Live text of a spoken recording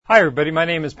Hi everybody, my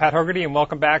name is Pat Hogarty and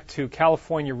welcome back to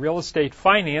California Real Estate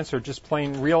Finance, or just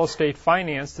plain Real Estate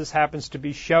Finance. This happens to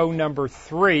be show number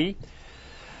 3.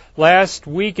 Last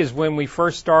week is when we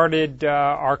first started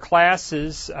our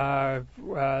classes.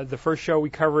 The first show we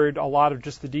covered a lot of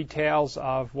just the details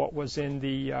of what was in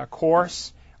the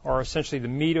course, or essentially the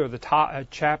meat or the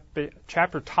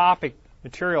chapter topic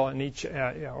material in each,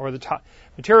 or the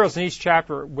materials in each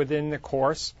chapter within the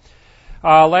course.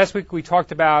 Last week we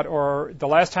talked about, or the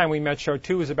last time we met, show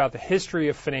 2 was about the history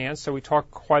of finance, so we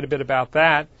talked quite a bit about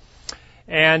that.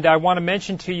 And I want to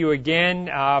mention to you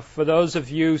again, for those of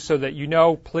you so that you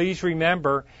know, please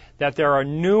remember that there are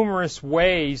numerous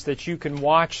ways that you can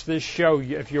watch this show.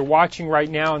 If you're watching right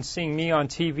now and seeing me on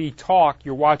TV talk,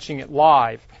 you're watching it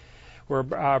live. We're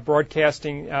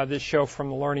broadcasting this show from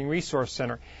the Learning Resource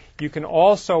Center. You can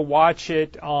also watch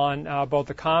it on both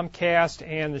the Comcast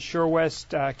and the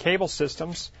SureWest cable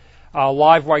systems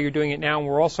live while you're doing it now. And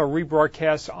we're also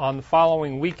rebroadcast on the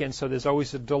following weekend, so there's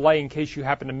always a delay in case you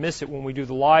happen to miss it when we do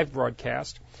the live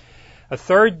broadcast. A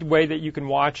third way that you can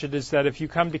watch it is that if you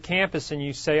come to campus and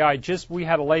you say, we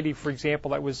had a lady, for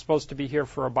example, that was supposed to be here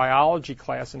for a biology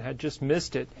class and had just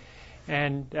missed it.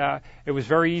 And it was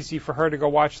very easy for her to go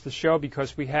watch the show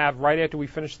because we have, right after we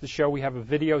finish the show, we have a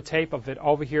videotape of it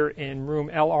over here in room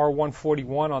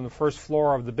LR141 on the first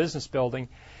floor of the business building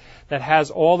that has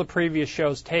all the previous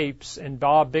show's tapes, and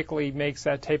Bob Bickley makes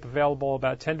that tape available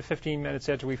about 10 to 15 minutes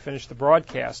after we finish the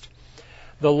broadcast.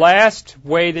 The last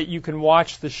way that you can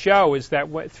watch the show is that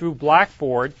through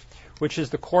Blackboard, which is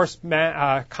the course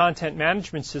content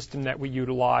management system that we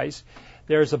utilize.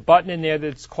 There's a button in there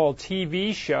that's called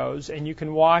TV shows, and you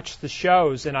can watch the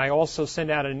shows. And I also send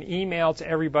out an email to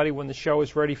everybody when the show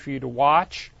is ready for you to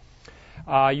watch.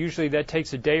 Usually that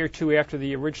takes a day or two after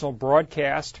the original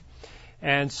broadcast.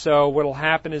 And so what will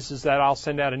happen is that I'll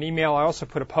send out an email. I also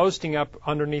put a posting up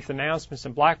underneath announcements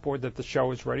in Blackboard that the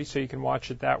show is ready, so you can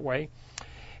watch it that way.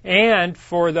 And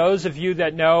for those of you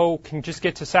that know, can just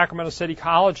get to Sacramento City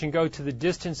College and go to the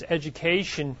distance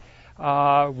education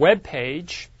web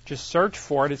page. Just search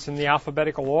for it. It's in the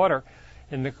alphabetical order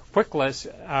in the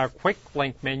quick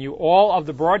link menu. All of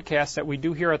the broadcasts that we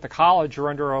do here at the college are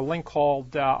under a link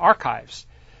called Archives.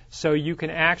 So you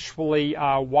can actually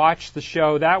watch the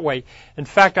show that way. In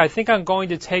fact, I think I'm going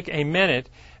to take a minute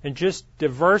and just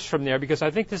diverse from there because I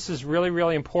think this is really,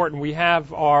 really important. We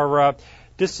have our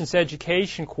distance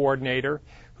education coordinator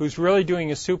who's really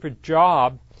doing a super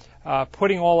job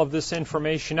putting all of this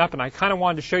information up, and I kind of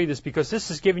wanted to show you this because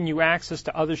this is giving you access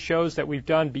to other shows that we've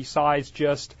done besides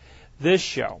just this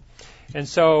show. And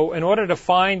so in order to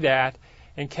find that,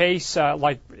 in case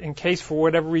for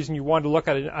whatever reason you want to look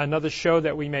at another show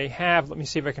that we may have, let me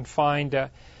see if I can find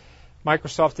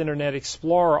Microsoft Internet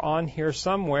Explorer on here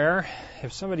somewhere.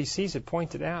 If somebody sees it,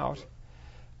 point it out.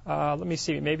 Let me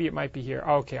see, maybe it might be here.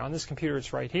 Okay, on this computer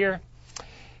it's right here.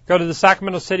 Go to the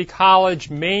Sacramento City College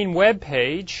main web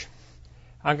page.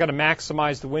 I'm going to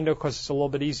maximize the window because it's a little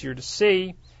bit easier to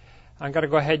see. I'm going to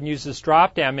go ahead and use this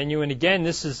drop-down menu. And again,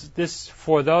 this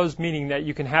for those, meaning that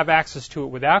you can have access to it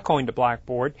without going to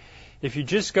Blackboard. If you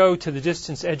just go to the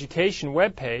distance education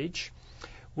web page,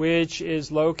 which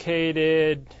is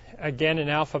located, again, in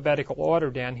alphabetical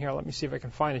order down here. Let me see if I can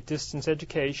find it, distance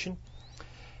education.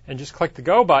 And just click the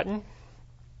Go button.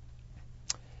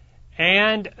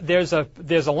 And there's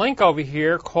a link over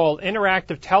here called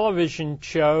Interactive Television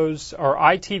Shows, or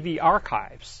ITV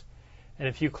Archives. And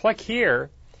if you click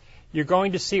here, you're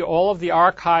going to see all of the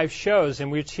archive shows.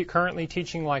 And we're currently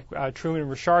teaching, like Truman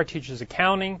Richard teaches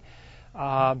accounting.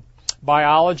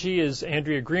 Biology is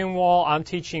Andrea Greenwald. I'm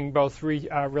teaching both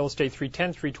Real Estate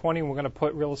 310, 320, and we're going to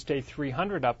put Real Estate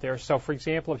 300 up there. So, for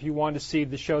example, if you want to see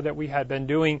the show that we had been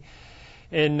doing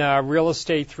in Real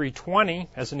Estate 320,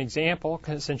 as an example,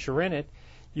 since you're in it,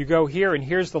 you go here, and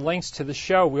here's the links to the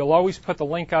show. We'll always put the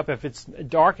link up. If it's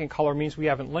dark in color, it means we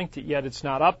haven't linked it yet. It's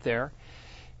not up there.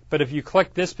 But if you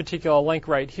click this particular link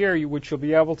right here, which you'll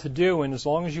be able to do, and as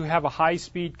long as you have a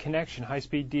high-speed connection,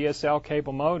 high-speed DSL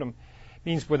cable modem,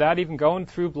 means without even going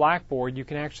through Blackboard, you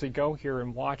can actually go here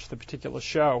and watch the particular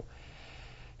show.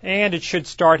 And it should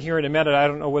start here in a minute. I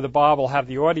don't know whether Bob will have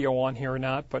the audio on here or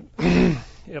not, but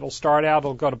it'll start out,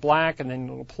 it'll go to black, and then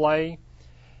it'll play.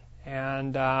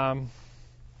 And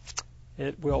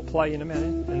it will play in a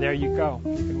minute. And there you go.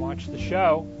 You can watch the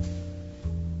show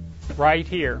right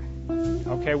here,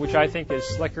 okay, which I think is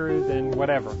slicker than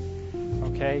whatever,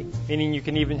 okay? Meaning you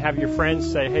can even have your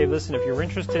friends say, hey, listen, if you're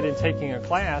interested in taking a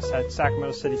class at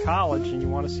Sacramento City College and you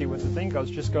want to see what the thing goes,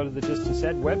 just go to the Distance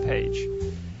Ed webpage.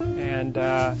 And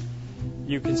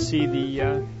you can see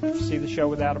the show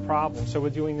without a problem. So we're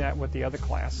doing that with the other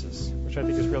classes, which I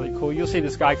think is really cool. You'll see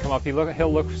this guy come up.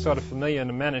 He'll look sort of familiar in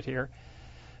a minute here.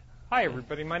 Hi,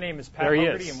 everybody. My name is Pat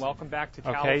Hogarty, and welcome back to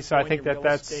California. Okay, so I think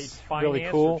that's really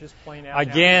cool.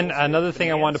 Again, another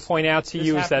thing I wanted to point out to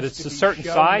you is that it's a certain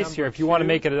size here. If you want to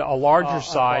make it a larger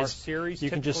size, you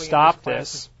can just stop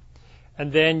this,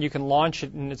 and then you can launch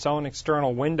it in its own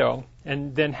external window.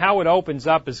 And then how it opens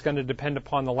up is going to depend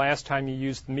upon the last time you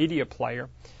used the media player.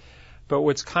 But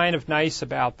what's kind of nice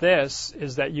about this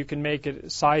is that you can make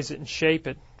it, size it and shape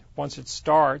it once it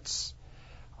starts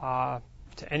to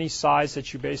any size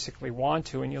that you basically want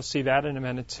to, and you'll see that in a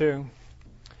minute too.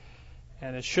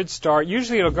 And it should start.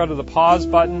 Usually it'll go to the pause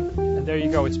button, and there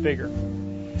you go, it's bigger.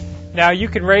 Now you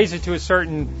can raise it to a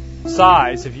certain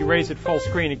size. If you raise it full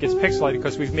screen, it gets pixelated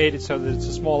because we've made it so that it's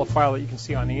a smaller file that you can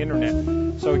see on the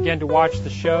internet. So again, to watch the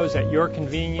shows at your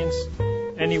convenience,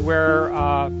 anywhere,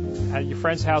 at your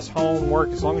friend's house, home, work,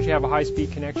 as long as you have a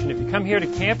high-speed connection. If you come here to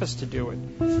campus to do it,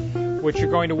 what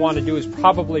you're going to want to do is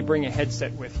probably bring a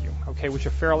headset with you, okay, which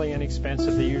are fairly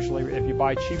inexpensive. They usually, if you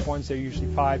buy cheap ones, they're usually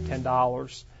 $5,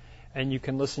 $10, and you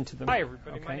can listen to them. Hi,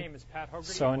 everybody. Okay? My name is Pat Hogarty.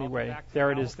 So anyway,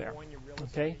 there it is there.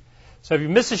 Okay? So if you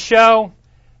miss a show,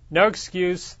 no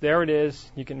excuse. There it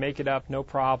is. You can make it up, no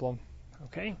problem.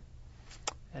 Okay?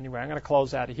 Anyway, I'm going to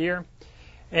close out of here.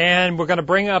 And we're going to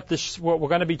bring up this, what we're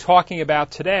going to be talking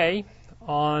about today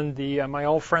on the my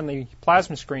old friendly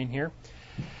plasma screen here.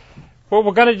 What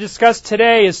we're going to discuss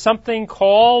today is something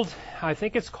called, I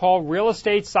think it's called real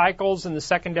estate cycles in the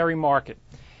secondary market.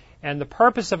 And the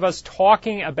purpose of us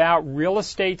talking about real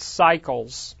estate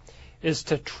cycles is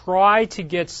to try to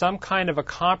get some kind of a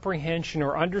comprehension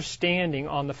or understanding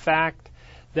on the fact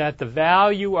that the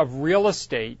value of real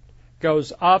estate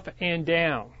goes up and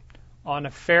down on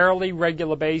a fairly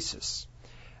regular basis.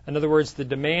 In other words, the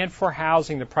demand for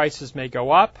housing, the prices may go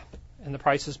up and the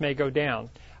prices may go down.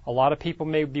 A lot of people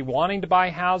may be wanting to buy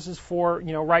houses for,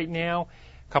 right now.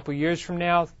 A couple of years from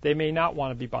now, they may not want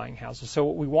to be buying houses. So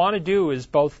what we want to do is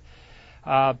both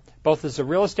as a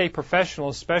real estate professional,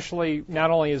 especially not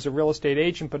only as a real estate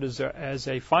agent, but as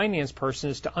a finance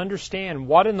person, is to understand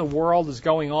what in the world is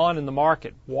going on in the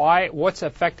market, what's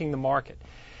affecting the market.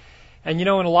 And, in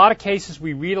a lot of cases,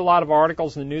 we read a lot of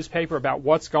articles in the newspaper about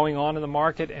what's going on in the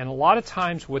market, and a lot of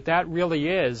times what that really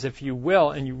is, if you will,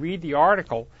 and you read the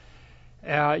article,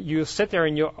 you sit there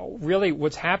and really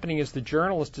what's happening is the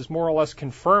journalist is more or less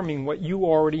confirming what you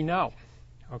already know,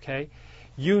 okay?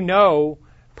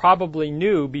 Probably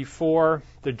knew before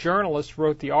the journalist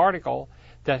wrote the article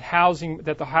that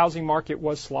the housing market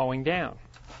was slowing down.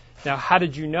 Now, how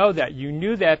did you know that? You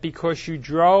knew that because you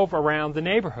drove around the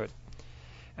neighborhood.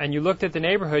 And you looked at the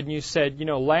neighborhood and you said,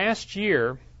 last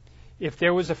year, if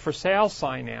there was a for sale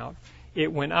sign out,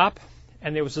 it went up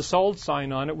and there was a sold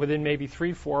sign on it within maybe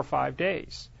 3, 4, or 5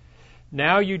 days.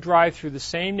 Now you drive through the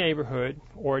same neighborhood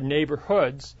or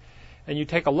neighborhoods and you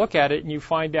take a look at it and you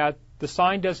find out the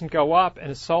sign doesn't go up and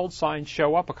a sold sign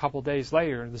show up a couple days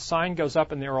later. The sign goes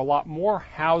up and there are a lot more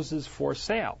houses for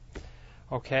sale.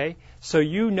 Okay? So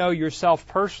yourself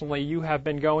personally, you have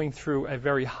been going through a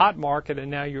very hot market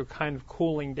and now you're kind of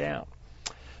cooling down.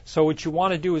 So what you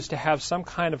want to do is to have some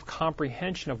kind of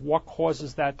comprehension of what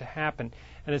causes that to happen.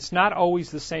 And it's not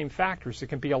always the same factors. It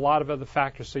can be a lot of other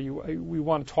factors. So we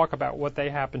want to talk about what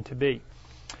they happen to be.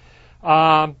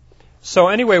 So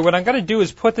anyway, what I'm going to do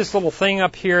is put this little thing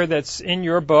up here that's in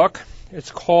your book.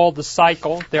 It's called the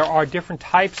cycle. There are different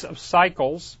types of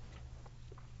cycles.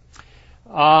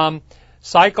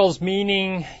 Cycles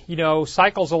meaning,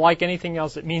 cycles are like anything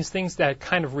else. It means things that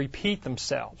kind of repeat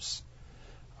themselves.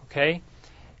 Okay?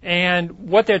 And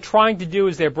what they're trying to do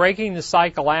is they're breaking the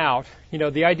cycle out.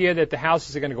 The idea that the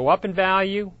houses are going to go up in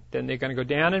value, then they're going to go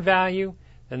down in value,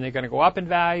 then they're going to go up in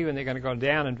value, and they're going to go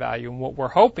down in value. And what we're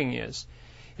hoping is,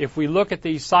 if we look at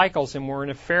these cycles and we're in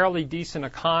a fairly decent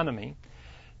economy,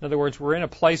 in other words, we're in a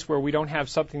place where we don't have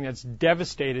something that's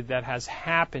devastated that has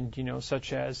happened,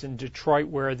 such as in Detroit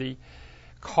where the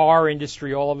car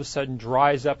industry all of a sudden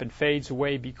dries up and fades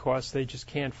away because they just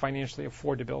can't financially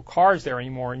afford to build cars there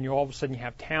anymore, and all of a sudden you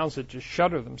have towns that just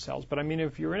shutter themselves. But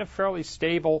if you're in a fairly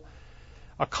stable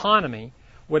economy,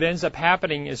 what ends up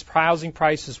happening is housing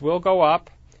prices will go up,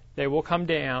 they will come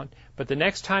down, but the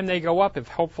next time they go up, if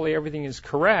hopefully everything is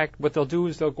correct, what they'll do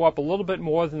is they'll go up a little bit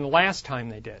more than the last time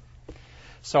they did.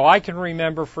 So I can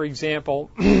remember, for example,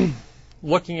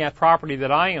 looking at property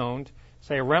that I owned,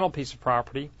 say a rental piece of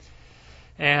property,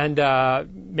 and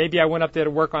maybe I went up there to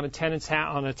work on a tenant's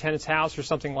house or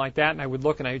something like that, and I would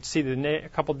look and I would see a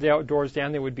couple of doors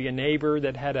down there would be a neighbor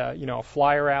that had a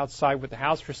flyer outside with the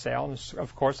house for sale, and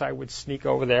of course I would sneak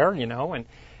over there, and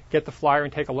get the flyer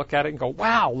and take a look at it and go,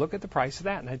 wow, look at the price of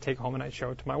that. And I'd take it home and I'd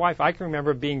show it to my wife. I can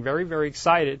remember being very, very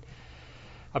excited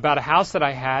about a house that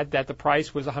I had that the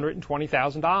price was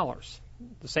 $120,000.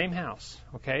 The same house,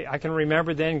 okay? I can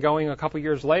remember then going a couple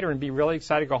years later and be really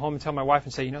excited to go home and tell my wife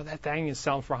and say, you know, that thing is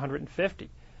selling for $150,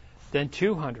 then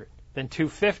 $200, then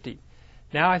 $250.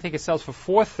 Now I think it sells for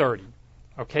 $430,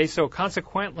 okay? So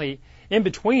consequently, in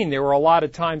between, there were a lot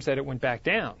of times that it went back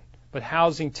down. But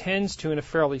housing tends to, in a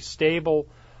fairly stable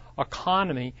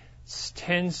economy,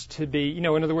 tends to be, you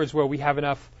know, in other words, where we have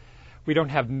enough. We don't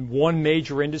have one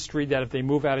major industry that if they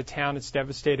move out of town, it's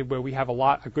devastated, where we have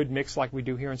a good mix like we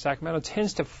do here in Sacramento. It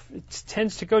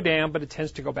tends to go down, but it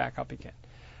tends to go back up again.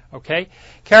 Okay?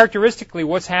 Characteristically,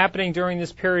 what's happening during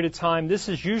this period of time, this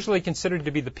is usually considered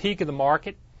to be the peak of the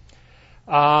market.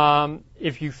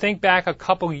 If you think back a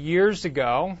couple years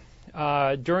ago,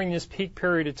 during this peak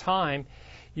period of time,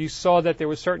 you saw that there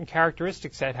were certain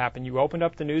characteristics that happened. You opened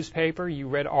up the newspaper, you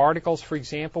read articles, for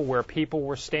example, where people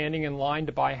were standing in line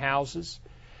to buy houses.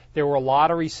 There were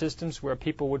lottery systems where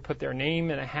people would put their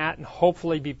name in a hat and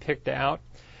hopefully be picked out.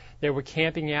 They were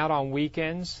camping out on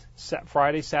weekends,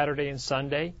 Friday, Saturday, and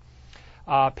Sunday.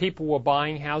 People were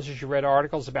buying houses. You read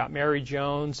articles about Mary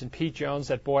Jones and Pete Jones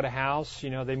that bought a house. You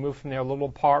know, they moved from their little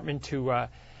apartment to a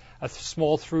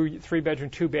small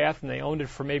three-bedroom, two-bath, and they owned it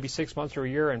for maybe 6 months or a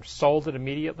year and sold it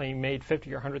immediately and made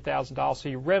 $50,000 or $100,000. So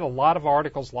you read a lot of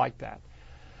articles like that.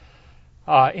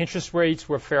 Interest rates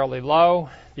were fairly low.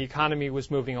 The economy was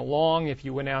moving along. If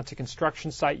you went out to construction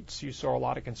sites, you saw a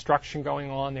lot of construction going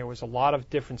on. There was a lot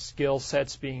of different skill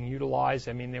sets being utilized.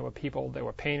 I mean, there were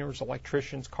painters,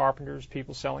 electricians, carpenters,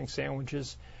 people selling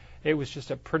sandwiches. It was just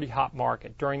a pretty hot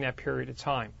market during that period of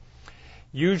time.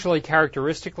 Usually,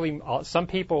 characteristically, some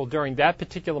people during that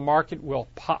particular market will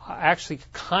actually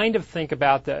kind of think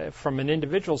about from an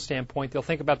individual standpoint, they'll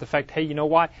think about the fact, hey, you know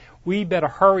what? We better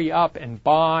hurry up and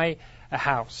buy a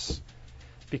house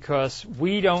because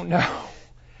we don't know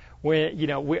when, you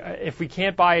know, if we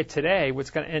can't buy it today, what's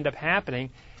going to end up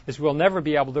happening is we'll never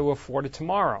be able to afford it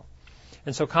tomorrow.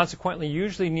 And so consequently,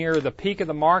 usually near the peak of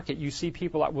the market, you see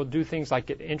people that will do things like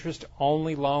get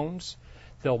interest-only loans.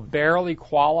 They'll barely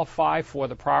qualify for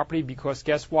the property because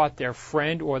guess what? Their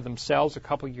friend or themselves a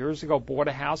couple of years ago bought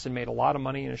a house and made a lot of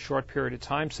money in a short period of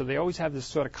time. So they always have this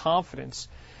sort of confidence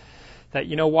that,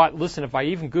 you know what, listen, if I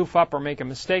even goof up or make a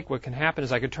mistake, what can happen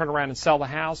is I could turn around and sell the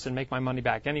house and make my money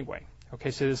back anyway. Okay,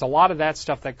 so there's a lot of that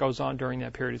stuff that goes on during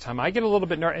that period of time. I get a little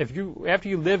bit nervous. After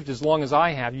you lived as long as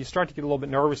I have, you start to get a little bit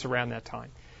nervous around that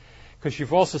time because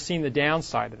you've also seen the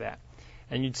downside of that.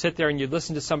 And you'd sit there and you'd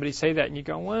listen to somebody say that and you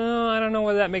go, well, I don't know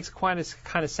whether that makes quite a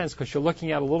kind of sense because you're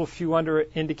looking at a little few under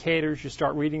indicators. You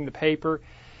start reading the paper.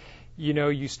 You know,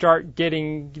 you start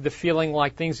getting the feeling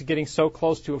like things are getting so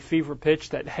close to a fever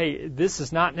pitch that, hey, this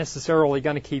is not necessarily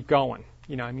going to keep going.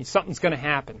 You know, I mean, something's going to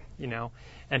happen, you know.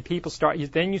 And people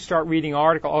then you start reading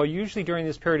articles. Oh, usually during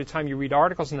this period of time you read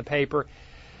articles in the paper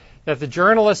that the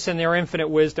journalists in their infinite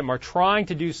wisdom are trying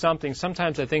to do something,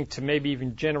 sometimes I think to maybe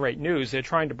even generate news. They're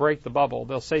trying to break the bubble.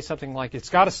 They'll say something like, it's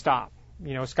got to stop.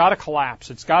 You know, it's got to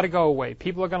collapse. It's got to go away.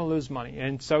 People are going to lose money.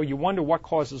 And so you wonder what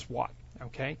causes what,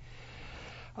 okay?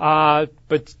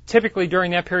 But typically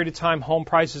during that period of time, home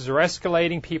prices are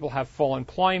escalating. People have full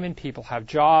employment. People have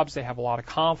jobs. They have a lot of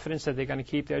confidence that they're going to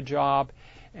keep their job.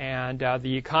 And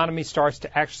the economy starts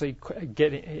to actually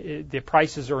the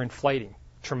prices are inflating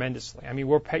tremendously. I mean,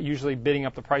 we're usually bidding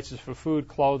up the prices for food,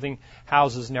 clothing,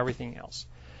 houses, and everything else.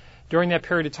 During that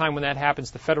period of time when that happens,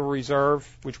 the Federal Reserve,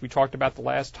 which we talked about the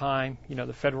last time, you know,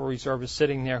 the Federal Reserve is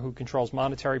sitting there who controls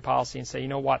monetary policy and say, you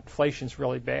know what, inflation's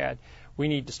really bad. We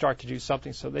need to start to do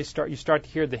something. So you start to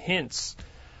hear the hints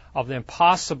of them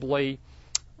possibly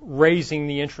raising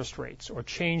the interest rates or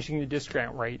changing the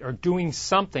discount rate or doing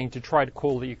something to try to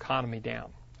cool the economy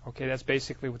down. Okay, that's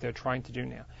basically what they're trying to do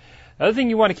now. The other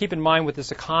thing you want to keep in mind with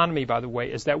this economy, by the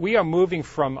way, is that we are moving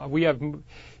from,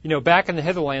 back in the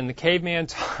hinterland, the caveman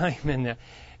time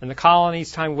and the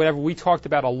colonies time, whatever, we talked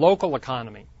about a local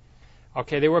economy.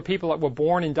 Okay, there were people that were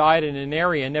born and died in an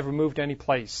area and never moved any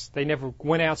place. They never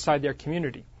went outside their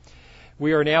community.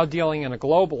 We are now dealing in a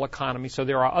global economy, so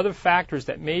there are other factors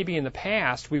that maybe in the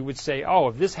past we would say, oh,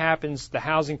 if this happens, the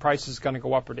housing price is going to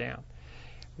go up or down.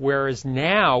 Whereas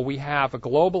now we have a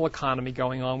global economy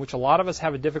going on, which a lot of us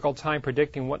have a difficult time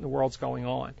predicting what in the world's going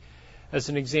on. As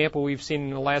an example, we've seen in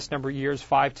the last number of years,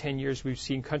 5-10 years, we've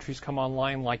seen countries come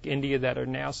online like India that are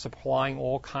now supplying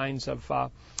all kinds of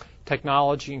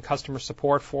technology and customer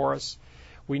support for us.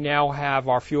 We now have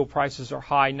our fuel prices are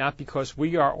high, not because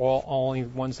we are only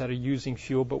ones that are using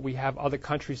fuel, but we have other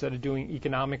countries that are doing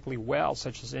economically well,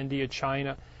 such as India,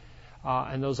 China,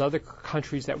 and those other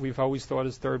countries that we've always thought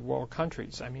as third world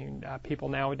countries. I mean, people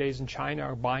nowadays in China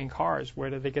are buying cars. Where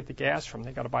do they get the gas from?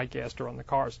 They got to buy gas to run the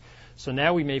cars. So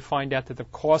now we may find out that the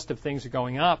cost of things are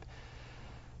going up,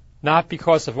 not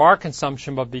because of our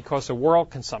consumption, but because of world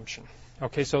consumption.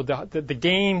 Okay, so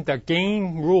the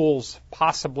game rules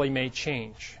possibly may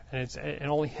change, and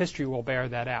only history will bear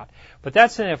that out. But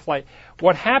that's an if. Like,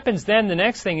 what happens then? The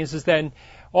next thing is then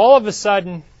all of a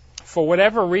sudden, for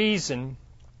whatever reason,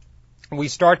 we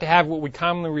start to have what we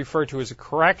commonly refer to as a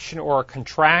correction or a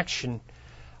contraction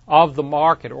of the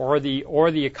market or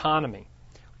the economy.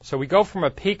 So we go from a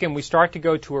peak and we start to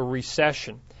go to a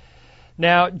recession.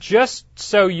 Now, just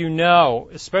so you know,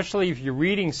 especially if you're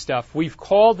reading stuff, we've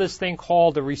called this thing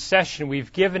called a recession.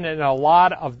 We've given it a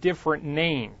lot of different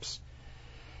names.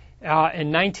 In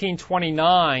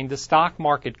 1929, the stock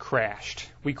market crashed.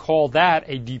 We call that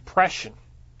a depression.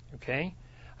 Okay?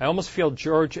 I almost feel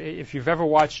if you've ever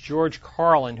watched George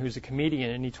Carlin, who's a comedian,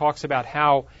 and he talks about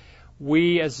how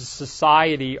we as a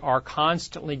society are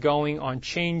constantly going on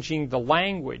changing the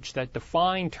language that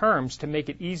define terms to make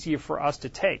it easier for us to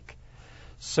take.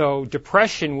 So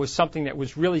depression was something that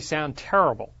was really sound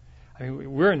terrible. I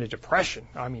mean, we're in a depression.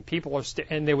 I mean, people are,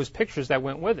 and there was pictures that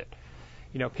went with it.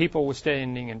 You know, people were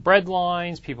standing in bread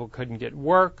lines. People couldn't get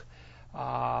work.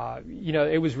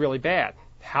 It was really bad.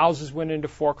 Houses went into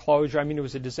foreclosure. I mean, it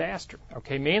was a disaster.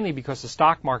 Okay, mainly because the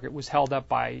stock market was held up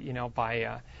by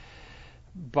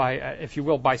if you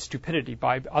will, by stupidity,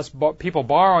 by us people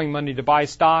borrowing money to buy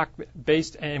stock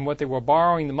and what they were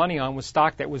borrowing the money on was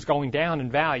stock that was going down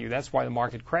in value. That's why the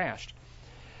market crashed.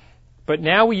 But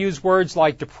now we use words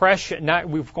like depression.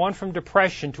 We've gone from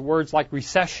depression to words like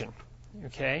recession.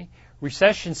 Okay,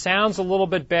 recession sounds a little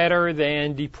bit better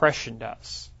than depression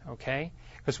does. Okay,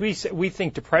 because we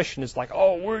think depression is like,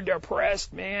 oh, we're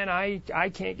depressed, man. I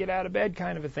can't get out of bed,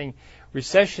 kind of a thing.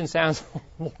 Recession sounds a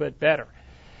little bit better.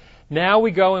 Now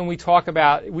we go and we talk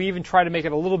about, we even try to make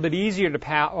it a little bit easier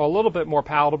or a little bit more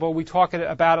palatable. We talk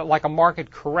about it like a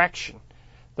market correction.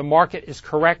 The market is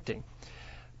correcting.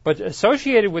 But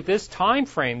associated with this time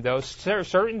frame, though,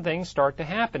 certain things start to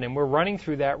happen, and we're running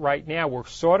through that right now. We're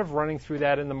sort of running through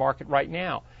that in the market right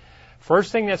now.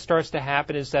 First thing that starts to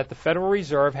happen is that the Federal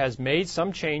Reserve has made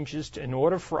some changes in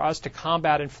order for us to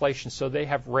combat inflation, so they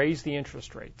have raised the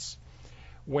interest rates.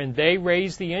 When they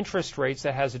raise the interest rates,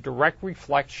 that has a direct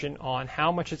reflection on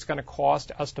how much it's going to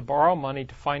cost us to borrow money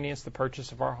to finance the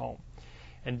purchase of our home.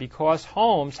 And because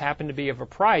homes happen to be of a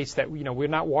price that, we're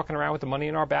not walking around with the money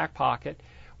in our back pocket,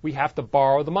 we have to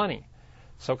borrow the money.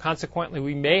 So consequently,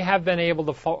 we may have been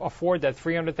able to afford that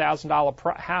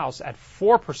 $300,000 house at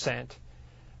 4%,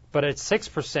 but at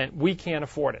 6%, we can't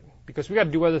afford it because we got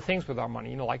to do other things with our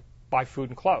money, like buy food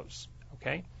and clothes.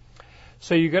 Okay?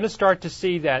 So you're going to start to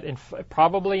see that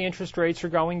probably interest rates are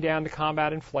going down to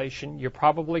combat inflation. You're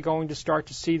probably going to start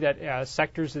to see that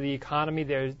sectors of the economy,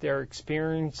 they're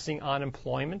experiencing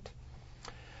unemployment,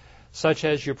 such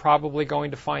as you're probably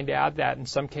going to find out that in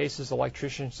some cases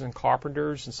electricians and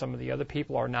carpenters and some of the other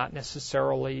people are not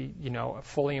necessarily,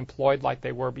 fully employed like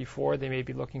they were before. They may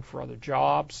be looking for other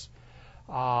jobs.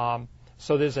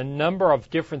 So there's a number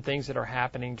of different things that are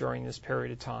happening during this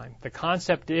period of time. The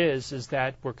concept is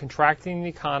that we're contracting the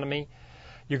economy.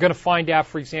 You're going to find out,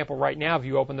 for example, right now, if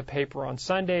you open the paper on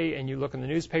Sunday and you look in the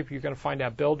newspaper, you're going to find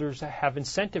out builders have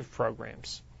incentive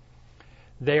programs.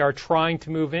 They are trying to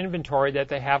move inventory that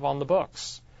they have on the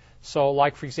books. So,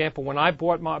 like, for example, when I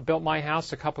built my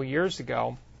house a couple years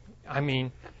ago,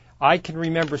 I can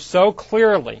remember so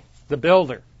clearly the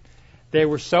builder. They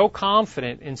were so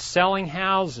confident in selling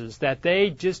houses that they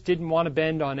just didn't want to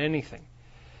bend on anything.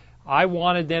 I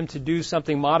wanted them to do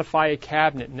something, modify a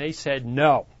cabinet, and they said,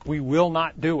 no, we will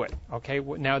not do it. Okay.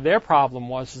 Now, their problem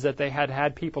was that they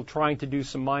had people trying to do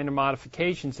some minor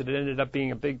modifications that it ended up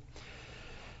being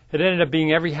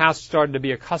every house started to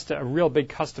be a real big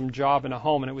custom job in a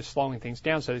home, and it was slowing things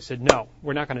down. So they said, no,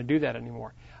 we're not going to do that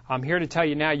anymore. I'm here to tell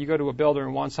you now, you go to a builder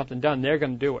and want something done, they're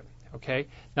going to do it. Okay.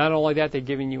 Not only that, they're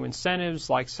giving you incentives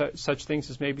like such things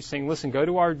as maybe saying, listen, go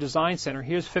to our design center.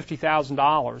 Here's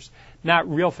 $50,000, not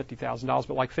real $50,000,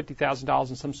 but like $50,000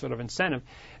 in some sort of incentive,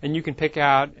 and you can pick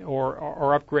out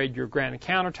or upgrade your granite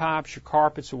countertops, your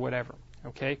carpets, or whatever.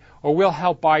 Okay. Or we'll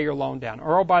help buy your loan down.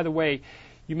 Or, oh, by the way,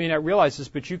 you may not realize this,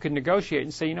 but you can negotiate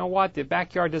and say, you know what, the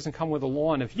backyard doesn't come with a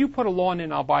lawn. If you put a lawn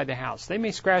in, I'll buy the house. They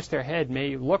may scratch their head,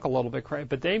 may look a little bit crazy,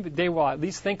 but they will at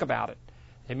least think about it.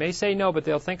 They may say no, but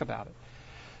they'll think about it.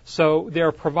 So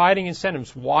they're providing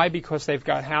incentives. Why? Because they've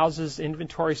got houses,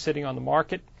 inventory sitting on the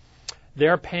market.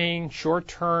 they're paying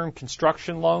short-term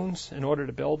construction loans in order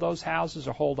to build those houses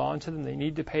or hold on to them. They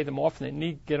need to pay them off, and they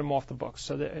need to get them off the books,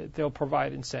 so they'll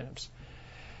provide incentives.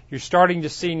 You're starting to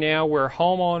see now where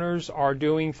homeowners are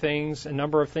doing things, a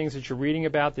number of things that you're reading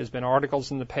about. There's been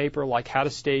articles in the paper like how to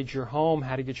stage your home,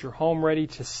 how to get your home ready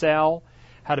to sell,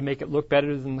 how to make it look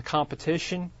better than the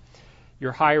competition.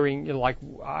 You're hiring, like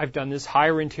I've done this,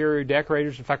 hire interior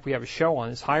decorators. In fact, we have a show on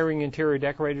this, hiring interior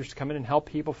decorators to come in and help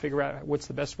people figure out what's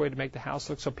the best way to make the house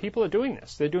look. So people are doing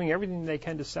this. They're doing everything they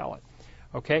can to sell it.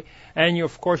 Okay? And you,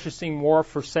 of course, you're seeing more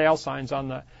for sale signs on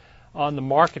the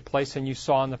marketplace than you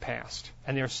saw in the past.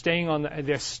 And they're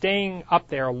staying up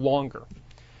there longer.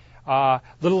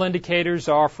 Little indicators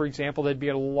are, for example, there'd be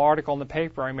a little article in the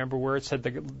paper, I remember, where it said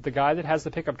the guy that has the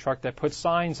pickup truck that puts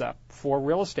signs up for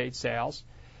real estate sales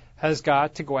has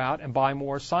got to go out and buy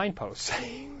more signposts.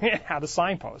 He ran out of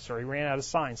signposts, or he ran out of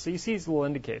signs. So you see these little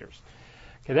indicators.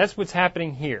 Okay, that's what's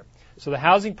happening here. So the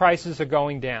housing prices are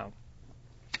going down.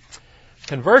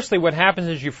 Conversely, what happens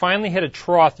is you finally hit a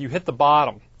trough, you hit the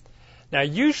bottom. Now,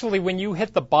 usually when you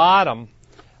hit the bottom,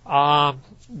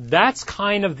 that's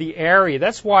kind of the area.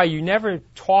 That's why you never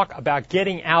talk about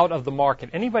getting out of the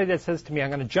market. Anybody that says to me, I'm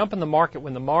going to jump in the market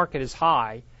when the market is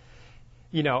high,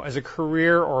 as a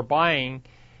career or buying,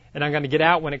 and I'm going to get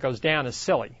out when it goes down is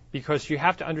silly, because you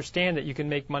have to understand that you can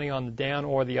make money on the down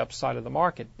or the upside of the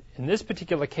market. In this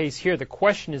particular case here, the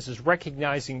question is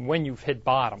recognizing when you've hit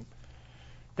bottom.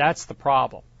 That's the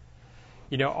problem.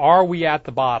 Are we at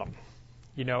the bottom?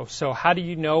 So how do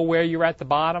you know where you're at the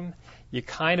bottom? You're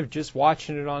kind of just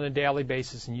watching it on a daily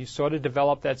basis, and you sort of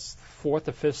develop that fourth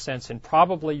or fifth sense, and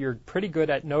probably you're pretty good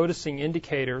at noticing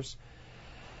indicators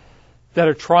that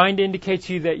are trying to indicate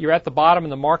to you that you're at the bottom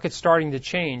and the market's starting to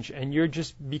change, and you're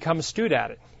just become astute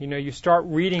at it. You start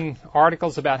reading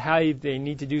articles about how they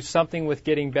need to do something with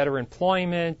getting better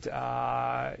employment.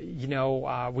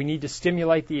 We need to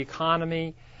stimulate the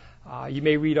economy. You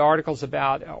may read articles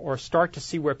about or start to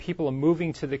see where people are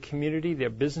moving to the community, their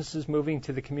businesses moving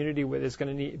to the community where there's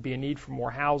going to be a need for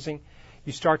more housing.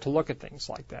 You start to look at things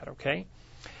like that, okay?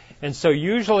 And so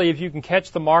usually if you can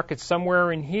catch the market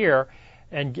somewhere in here,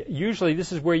 and usually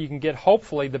this is where you can get,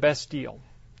 hopefully, the best deal.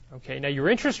 Okay, now your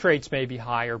interest rates may be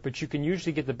higher, but you can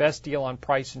usually get the best deal on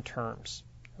price and terms.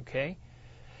 Okay?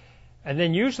 And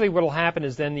then usually what will happen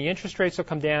is then the interest rates will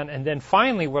come down, and then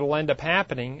finally what will end up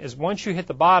happening is once you hit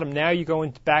the bottom, now you go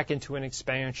back into an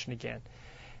expansion again.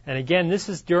 And again, this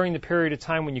is during the period of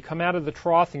time when you come out of the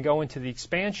trough and go into the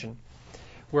expansion,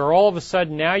 where all of a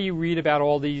sudden now you read about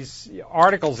all these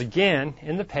articles again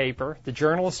in the paper. The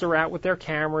journalists are out with their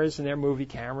cameras and their movie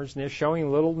cameras, and they're showing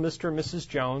little Mr. and Mrs.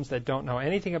 Jones that don't know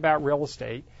anything about real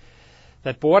estate,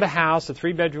 that bought a house, a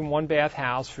 3-bedroom, 1-bath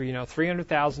house for,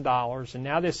 $300,000, and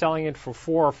now they're selling it for $400,000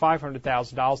 or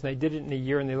 $500,000, and they did it in a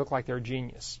year, and they look like they're a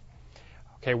genius.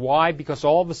 Okay, why? Because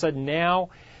all of a sudden now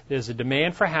there's a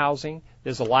demand for housing,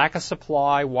 there's a lack of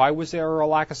supply. Why was there a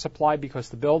lack of supply? Because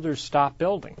the builders stopped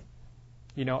building.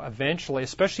 Eventually,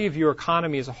 especially if your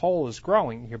economy as a whole is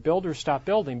growing, your builders stop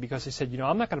building because they said,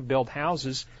 I'm not going to build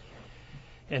houses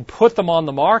and put them on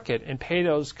the market and pay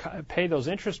those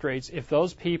interest rates if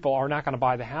those people are not going to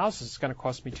buy the houses. It's going to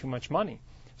cost me too much money.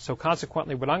 So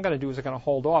consequently, what I'm going to do is I'm going to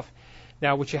hold off.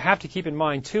 Now, what you have to keep in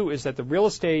mind, too, is that the real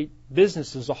estate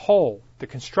business as a whole, the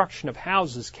construction of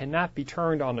houses, cannot be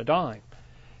turned on a dime.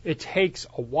 It takes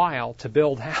a while to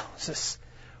build houses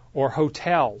or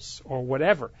hotels or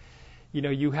whatever.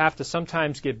 You have to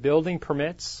sometimes get building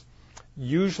permits.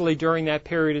 Usually during that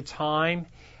period of time,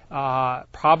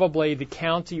 probably the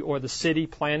county or the city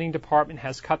planning department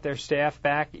has cut their staff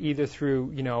back either through,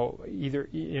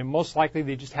 most likely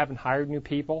they just haven't hired new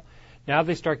people. Now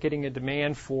they start getting a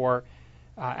demand for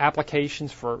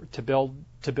applications to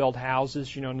build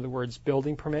houses, in other words,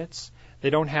 building permits.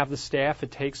 They don't have the staff.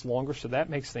 It takes longer, so that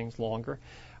makes things longer.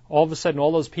 All of a sudden,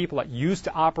 all those people that used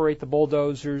to operate the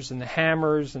bulldozers and the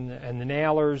hammers and the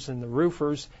nailers and the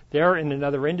roofers, they're in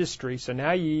another industry. So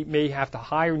now you may have to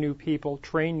hire new people,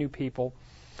 train new people,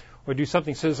 or do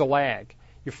something. So there's a lag.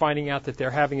 You're finding out that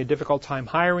they're having a difficult time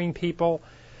hiring people.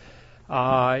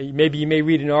 Maybe you may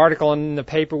read an article in the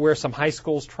paper where some high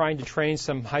school's trying to train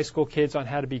some high school kids on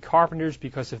how to be carpenters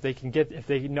because if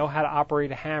they know how to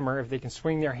operate a hammer, if they can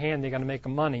swing their hand, they're going to make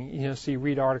money. So you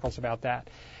read articles about that.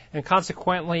 And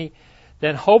consequently,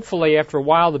 then hopefully after a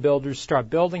while the builders start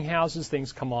building houses,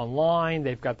 things come online,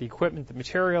 they've got the equipment, the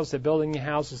materials, they're building the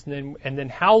houses, and then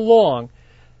how long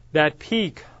that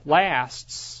peak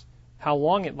lasts, how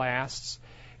long it lasts,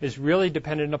 is really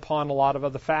dependent upon a lot of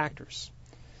other factors.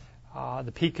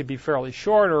 The peak could be fairly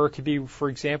short, or it could be, for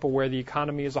example, where the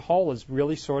economy as a whole is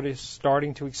really sort of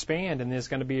starting to expand, and there's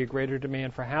going to be a greater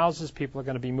demand for houses. People are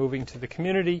going to be moving to the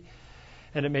community,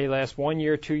 and it may last 1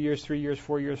 year, 2 years, 3 years,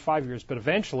 4 years, 5 years, but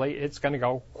eventually it's going to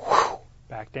go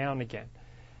back down again.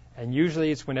 And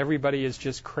usually it's when everybody is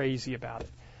just crazy about it.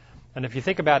 And if you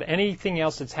think about anything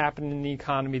else that's happened in the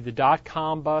economy, the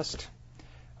dot-com bust,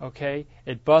 okay,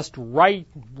 it bust right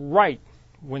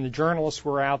when the journalists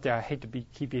were out there. I hate to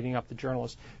keep eating up the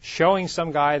journalists, showing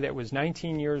some guy that was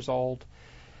 19 years old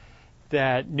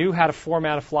that knew how to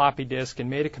format a floppy disk and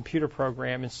made a computer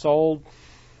program and sold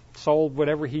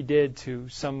whatever he did to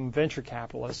some venture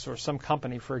capitalists or some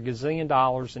company for $1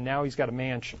 gazillion, and now he's got a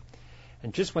mansion.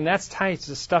 And just when that's tight,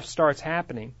 the stuff starts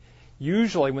happening.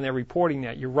 Usually when they're reporting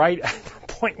that, you're right at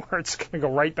the point where it's going to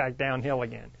go right back downhill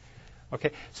again.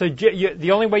 Okay, so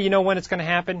the only way you know when it's going to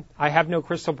happen, I have no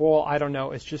crystal ball. I don't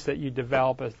know. It's just that you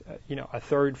develop a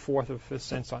third, fourth, or fifth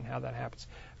sense on how that happens.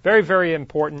 Very, very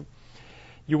important.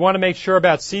 You want to make sure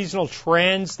about seasonal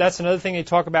trends. That's another thing they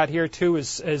talk about here too,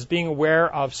 is being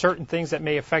aware of certain things that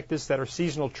may affect this that are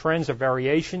seasonal trends or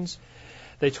variations.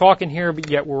 They talk in here, but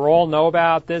yet we all know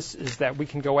about this, is that we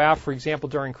can go out, for example,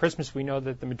 during Christmas. We know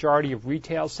that the majority of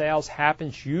retail sales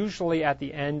happens usually at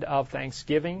the end of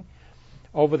Thanksgiving,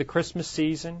 over the Christmas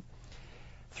season,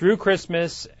 through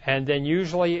Christmas, and then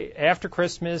usually after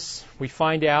Christmas, we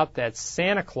find out that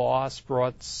Santa Claus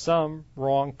brought some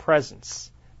wrong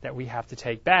presents that we have to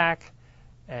take back,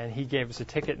 and he gave us a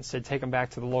ticket and said take them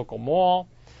back to the local mall.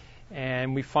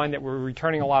 And we find that we're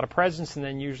returning a lot of presents, and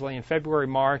then usually in February,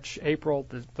 March, April,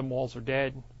 the malls are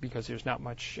dead because there's not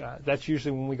much. That's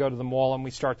usually when we go to the mall and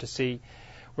we start to see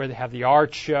where they have the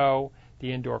art show,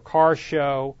 the indoor car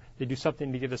show. They do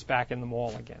something to get us back in the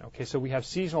mall again. Okay, so we have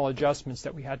seasonal adjustments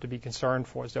that we have to be concerned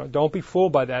for. So don't be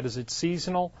fooled by that. Is it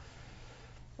seasonal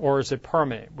or is it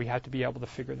permanent? We have to be able to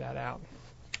figure that out.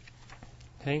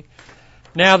 Okay.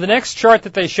 Now, the next chart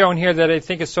that they show in here that I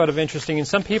think is sort of interesting, and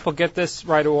some people get this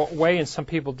right away and some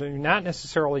people do not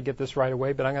necessarily get this right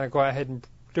away, but I'm going to go ahead and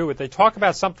do it. They talk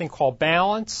about something called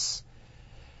balance,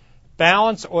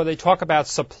 or they talk about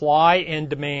supply and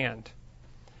demand.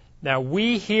 Now,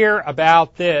 we hear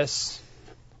about this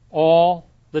all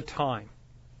the time,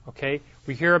 okay?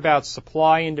 We hear about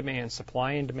supply and demand.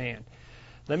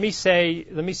 Let me see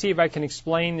if I can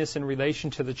explain this in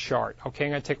relation to the chart, okay?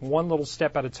 I'm going to take one little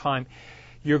step at a time.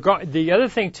 The other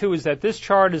thing, too, is that this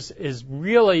chart is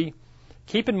really,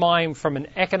 keep in mind, from an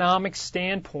economic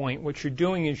standpoint, what you're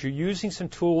doing is you're using some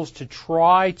tools to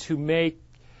try to make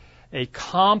a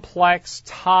complex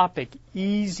topic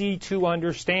easy to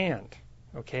understand,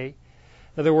 okay?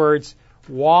 In other words,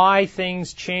 why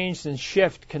things change and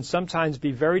shift can sometimes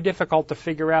be very difficult to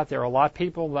figure out. There are a lot of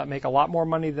people that make a lot more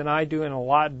money than I do and a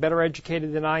lot better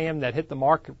educated than I am that hit the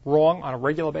market wrong on a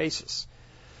regular basis.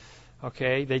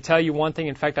 Okay, they tell you one thing.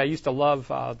 In fact, I used to love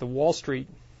the Wall Street.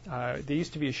 There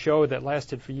used to be a show that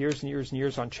lasted for years and years and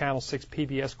years on Channel 6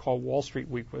 PBS called Wall Street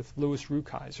Week with Louis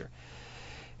Rukeyser.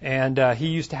 And he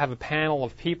used to have a panel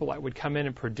of people that would come in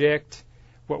and predict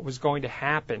what was going to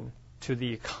happen to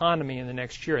the economy in the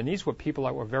next year. And these were people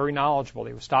that were very knowledgeable.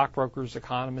 They were stockbrokers,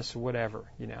 economists, or whatever,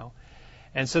 you know.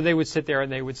 And so they would sit there and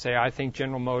they would say, I think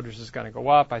General Motors is going to go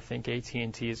up. I think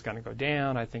AT&T is going to go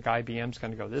down. I think IBM is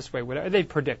going to go this way. Whatever. They'd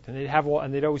predict, and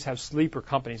they'd always have sleeper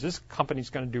companies. This company's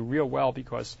going to do real well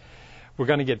because we're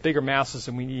going to get bigger mouses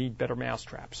and we need better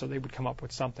mousetraps. So they would come up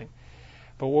with something.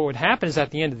 But what would happen is at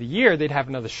the end of the year, they'd have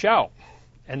another show.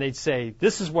 And they'd say,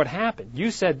 this is what happened. You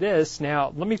said this.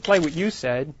 Now let me play what you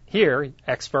said here,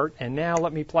 expert. And now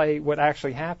let me play what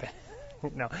actually happened.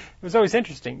 No, it was always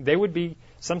interesting. They would be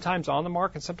sometimes on the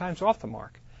mark and sometimes off the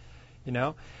mark, you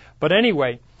know. But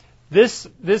anyway, this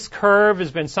curve has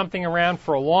been something around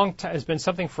for a long time. Has been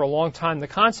something for a long time. The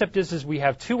concept is we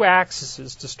have two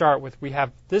axes to start with. We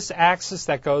have this axis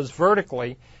that goes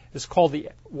vertically is called the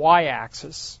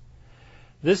y-axis.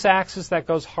 This axis that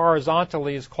goes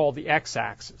horizontally is called the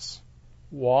x-axis.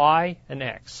 Y and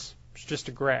x. It's just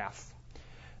a graph.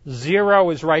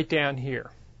 0 is right down here.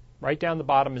 Right down the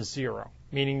bottom is 0,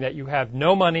 meaning that you have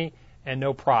no money and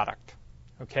no product.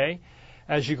 Okay?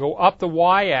 As you go up the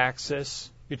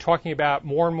y-axis, you're talking about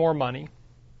more and more money.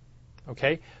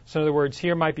 Okay? So in other words,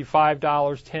 here might be $5,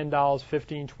 $10,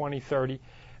 $15, $20, $30.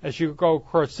 As you go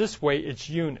across this way, it's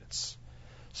units.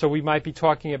 So we might be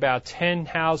talking about 10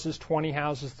 houses, 20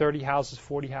 houses, 30 houses,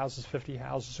 40 houses, 50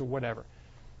 houses, or whatever.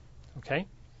 Okay?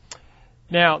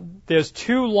 Now, there's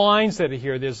two lines that are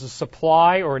here. There's a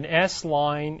supply or an S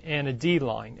line and a D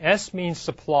line. S means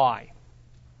supply.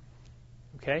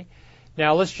 Okay?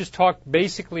 Now, let's just talk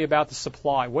basically about the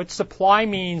supply. What supply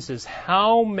means is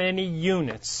how many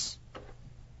units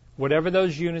whatever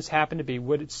those units happen to be,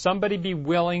 would somebody be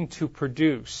willing to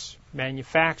produce,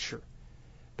 manufacture,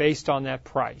 based on that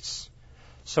price?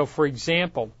 So, for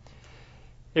example,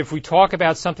 if we talk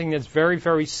about something that's very,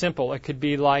 very simple, it could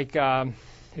be like,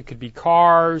 it could be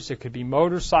cars, it could be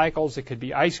motorcycles, it could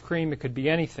be ice cream, it could be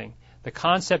anything. The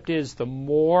concept is the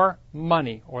more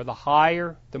money, or the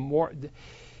higher, the more,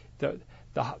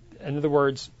 in other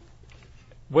words,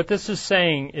 what this is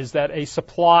saying is that a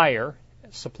supplier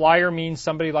means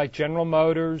somebody like General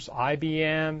Motors,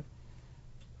 IBM,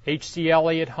 H.C.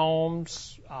 Elliott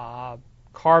Homes,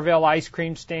 Carvel Ice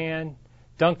Cream Stand,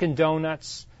 Dunkin'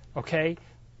 Donuts, okay,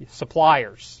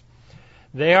 suppliers.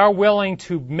 They are willing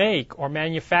to make or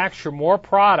manufacture more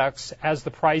products as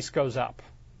the price goes up.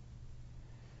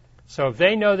 So if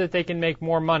they know that they can make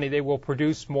more money, they will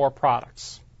produce more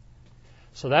products.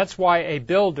 So that's why a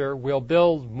builder will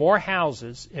build more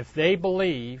houses if they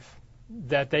believe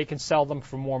that they can sell them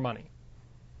for more money.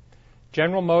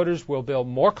 General Motors will build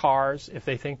more cars if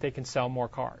they think they can sell more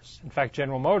cars. In fact,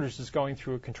 General Motors is going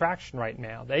through a contraction right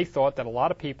now. They thought that a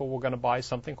lot of people were going to buy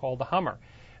something called the Hummer,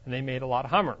 and they made a lot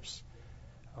of Hummers.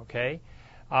 Okay?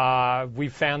 We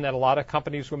found that a lot of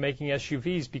companies were making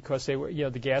SUVs because they were,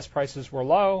 the gas prices were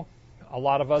low. A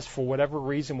lot of us, for whatever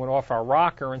reason, went off our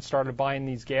rocker and started buying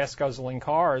these gas-guzzling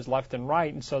cars left and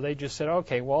right, and so they just said,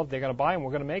 okay, well, if they're going to buy them,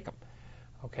 we're going to make them.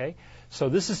 Okay? So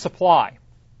this is supply.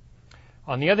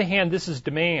 On the other hand, this is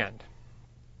demand.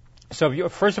 So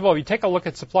first of all, if you take a look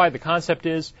at supply, the concept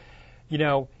is,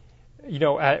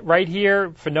 right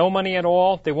here, for no money at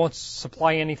all, they won't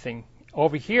supply anything.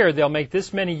 Over here, they'll make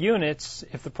this many units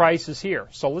if the price is here.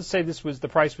 So let's say the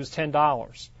price was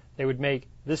 $10. They would make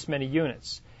this many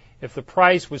units. If the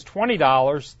price was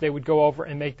 $20, they would go over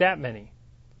and make that many.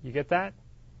 You get that?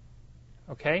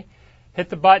 Okay? Hit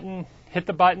the button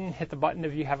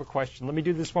if you have a question. Let me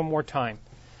do this one more time.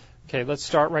 Okay, let's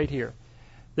start right here.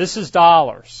 This is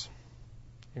dollars.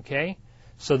 Okay?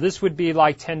 So this would be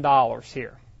like $10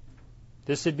 here.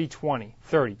 This would be 20,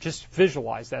 30. Just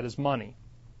visualize that as money.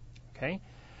 Okay?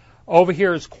 Over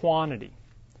here is quantity.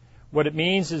 What it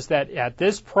means is that at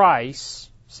this price,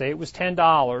 say it was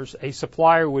 $10, a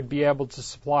supplier would be able to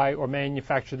supply or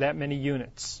manufacture that many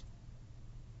units.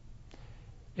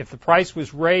 If the price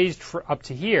was raised up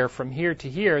to here, from here to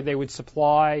here, they would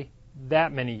supply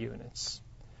that many units.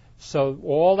 So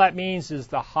all that means is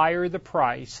the higher the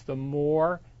price, the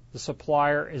more the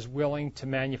supplier is willing to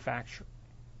manufacture.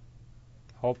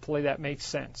 Hopefully that makes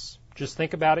sense. Just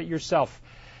think about it yourself.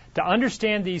 To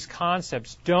understand these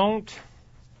concepts, don't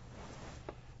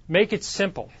make it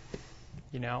simple.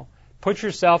 Put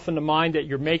yourself in the mind that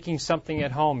you're making something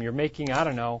at home. You're making,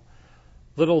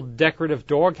 little decorative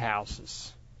dog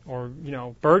houses or,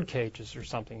 bird cages or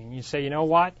something. And you say, you know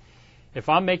what? If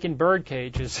I'm making bird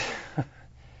cages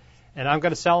and I'm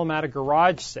going to sell them at a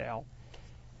garage sale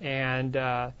and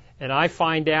I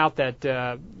find out that,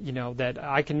 that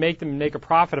I can make them and make a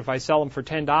profit if I sell them for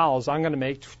 $10, I'm going to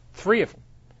make 3 of them.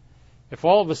 If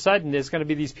all of a sudden there's going to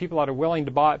be these people that are willing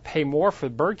to pay more for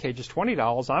the bird cages,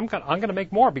 $20, I'm going to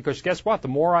make more because guess what? The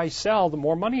more I sell, the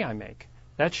more money I make.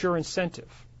 That's your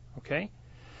incentive. Okay?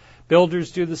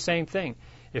 Builders do the same thing.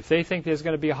 If they think there's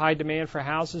going to be a high demand for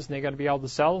houses and they're going to be able to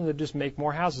sell them, they just make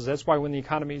more houses. That's why when the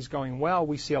economy is going well,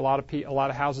 we see a lot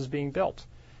of houses being built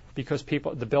because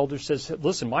the builder says,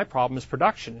 listen, my problem is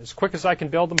production. As quick as I can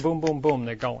build them, boom, boom, boom,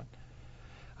 they're going.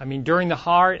 I mean, during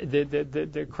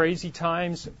the crazy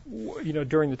times,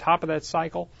 during the top of that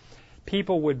cycle,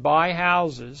 people would buy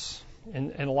houses,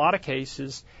 in a lot of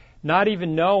cases, not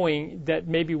even knowing that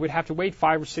maybe we'd have to wait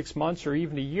 5 or 6 months or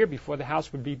even a year before the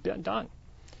house would be done.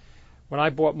 When I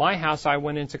bought my house, I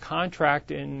went into contract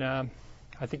in,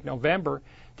 November,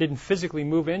 didn't physically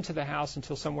move into the house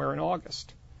until somewhere in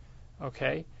August.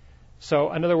 Okay?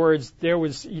 So, in other words, there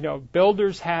was,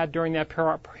 builders had during that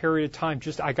period of time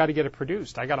I got to get it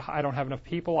produced. I don't have enough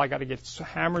people. I got to get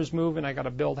hammers moving. I got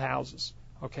to build houses.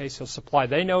 Okay, so supply.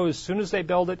 They know as soon as they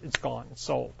build it, it's gone. It's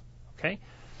sold. Okay.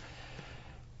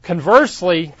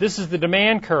 Conversely, this is the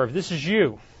demand curve. This is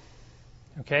you.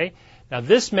 Okay. Now,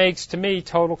 this makes to me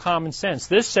total common sense.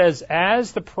 This says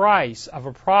as the price of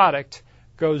a product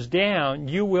goes down,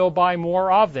 you will buy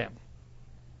more of them.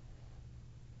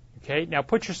 Okay, now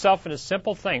put yourself in a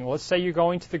simple thing. Let's say you're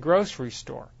going to the grocery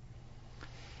store.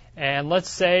 And let's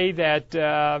say that,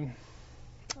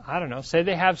 say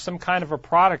they have some kind of a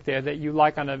product there that you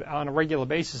like on a regular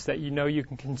basis that you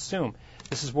can consume.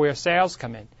 This is where sales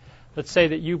come in. Let's say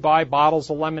that you buy bottles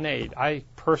of lemonade. I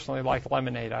personally like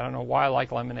lemonade. I don't know why I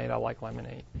like lemonade. I like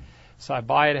lemonade. So I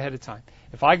buy it ahead of time.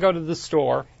 If I go to the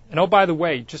store, and oh, by the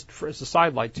way, just as a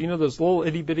sidelight, do you know those little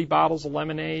itty-bitty bottles of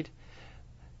lemonade?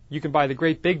 you can buy the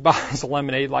great big bottles of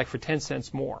lemonade like for 10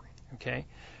 cents more. Okay?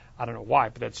 I don't know why,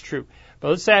 but that's true. But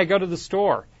let's say I go to the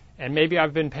store and maybe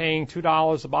I've been paying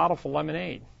 $2 a bottle for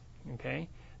lemonade. Okay?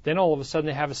 Then all of a sudden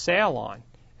they have a sale on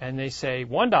and they say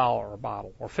 $1 a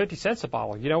bottle or 50 cents a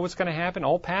bottle. You know what's going to happen?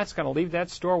 Old Pat's going to leave that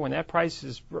store when that price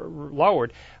is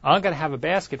lowered. I'm going to have a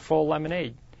basket full of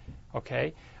lemonade.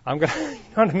 Okay? I'm going to, you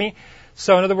know what I mean?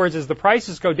 So in other words, as the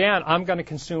prices go down, I'm going to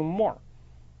consume more.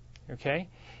 Okay?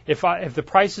 If the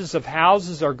prices of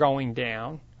houses are going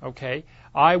down, okay,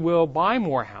 I will buy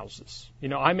more houses. You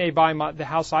know, I may buy the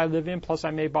house I live in, plus I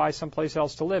may buy someplace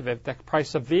else to live. If the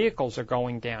price of vehicles are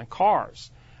going down, cars,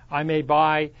 I may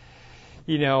buy,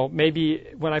 you know, maybe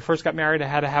when I first got married, I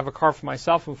had to have a car for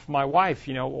myself and for my wife.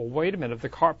 You know, well, wait a minute, if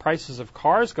the prices of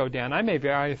cars go down, I may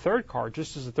buy a third car,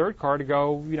 just as a third car to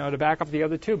go, you know, to back up the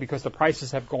other two because the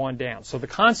prices have gone down. So the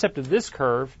concept of this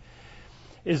curve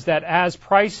is that as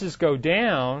prices go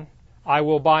down, I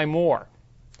will buy more.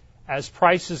 As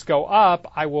prices go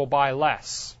up, I will buy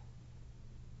less.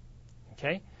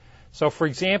 Okay? So, for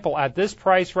example, at this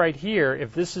price right here,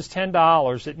 if this is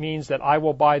 $10, it means that I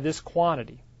will buy this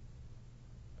quantity.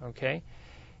 Okay?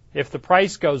 If the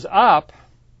price goes up,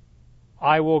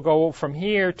 I will go from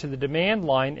here to the demand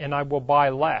line and I will buy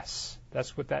less.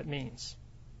 That's what that means.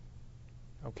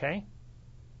 Okay?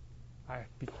 I'll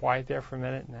be quiet there for a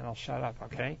minute and then I'll shut up,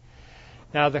 okay?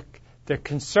 Now, the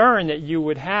concern that you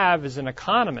would have as an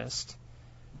economist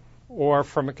or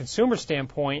from a consumer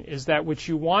standpoint is that what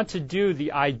you want to do,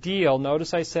 the ideal,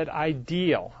 notice I said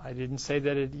ideal. I didn't say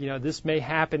that this may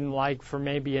happen like for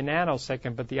maybe a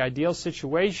nanosecond, but the ideal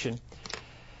situation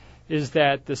is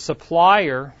that the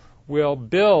supplier will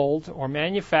build or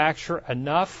manufacture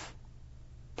enough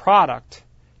product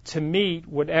to meet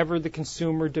whatever the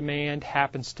consumer demand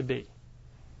happens to be.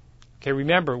 Okay,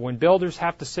 remember, when builders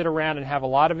have to sit around and have a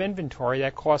lot of inventory,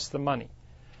 that costs them money.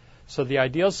 So the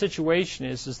ideal situation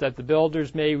is that the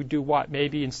builders may do what?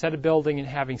 Maybe instead of building and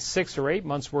having 6 or 8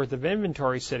 months worth of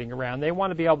inventory sitting around, they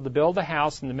want to be able to build a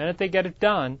house, and the minute they get it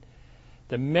done,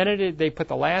 the minute they put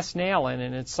the last nail in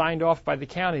and it's signed off by the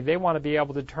county, they want to be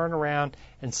able to turn around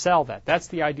and sell that. That's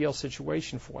the ideal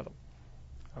situation for them.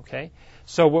 Okay?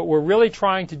 So what we're really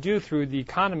trying to do through the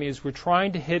economy is we're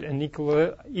trying to hit an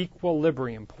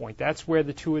equilibrium point. That's where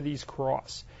the two of these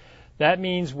cross. That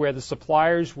means where the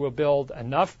suppliers will build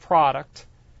enough product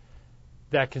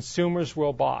that consumers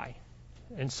will buy.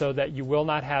 And so that you will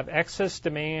not have excess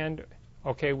demand,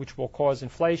 okay, which will cause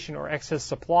inflation, or excess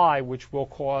supply, which will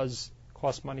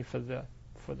cost money for the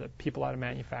people out of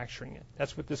manufacturing it.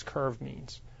 That's what this curve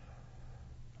means.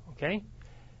 Okay?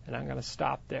 And I'm going to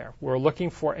stop there. We're looking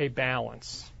for a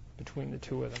balance between the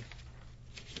two of them.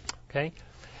 Okay?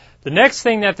 The next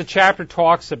thing that the chapter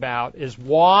talks about is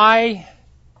what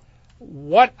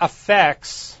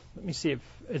affects, let me see if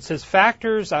it says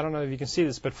factors, I don't know if you can see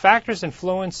this, but factors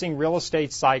influencing real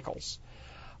estate cycles.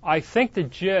 I think the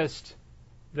gist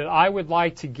that I would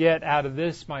like to get out of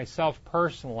this myself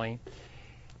personally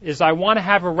is I want to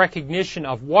have a recognition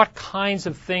of what kinds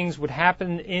of things would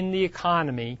happen in the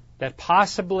economy that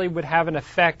possibly would have an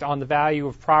effect on the value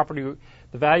of property,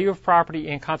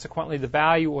 and consequently the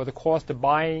value or the cost of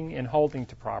buying and holding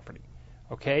to property.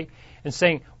 Okay? And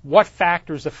saying what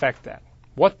factors affect that.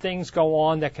 What things go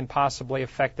on that can possibly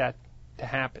affect that to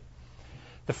happen.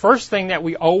 The first thing that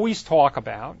we always talk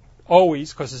about,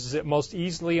 always, because this is the most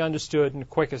easily understood and the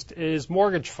quickest, is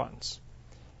mortgage funds.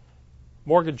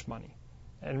 Mortgage money.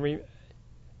 And in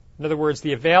other words,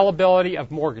 the availability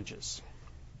of mortgages.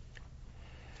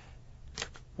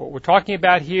 What we're talking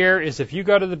about here is if you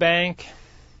go to the bank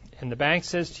and the bank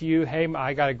says to you, hey,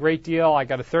 I got a great deal, I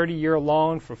got a 30-year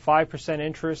loan for 5%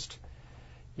 interest,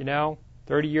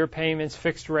 30-year payments,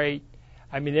 fixed rate,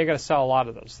 they're going to sell a lot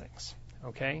of those things,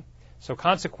 okay? So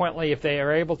consequently, if they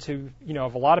are able to,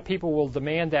 if a lot of people will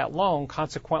demand that loan,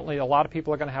 consequently a lot of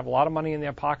people are going to have a lot of money in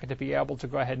their pocket to be able to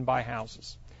go ahead and buy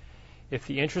houses. If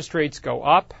the interest rates go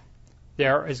up,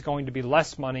 there is going to be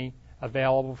less money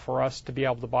available for us to be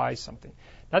able to buy something.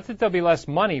 Not that there'll be less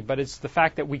money, but it's the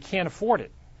fact that we can't afford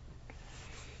it.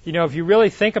 If you really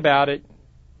think about it,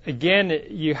 again,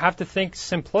 you have to think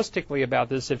simplistically about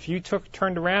this. If you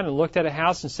turned around and looked at a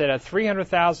house and said, at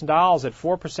 $300,000 at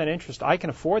 4% interest, I can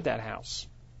afford that house.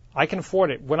 I can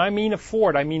afford it. When I mean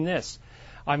afford, I mean this.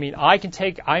 I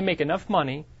make enough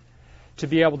money to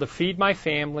be able to feed my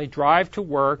family, drive to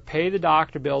work, pay the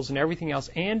doctor bills and everything else,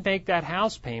 and make that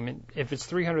house payment if it's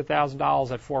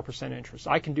 $300,000 at 4% interest.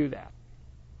 I can do that.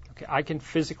 Okay, I can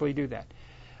physically do that.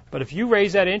 But if you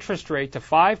raise that interest rate to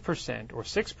 5% or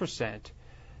 6%,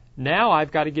 now I've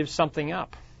got to give something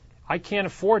up. I can't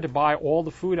afford to buy all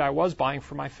the food I was buying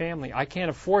for my family. I can't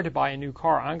afford to buy a new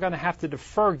car. I'm going to have to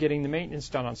defer getting the maintenance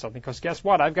done on something because guess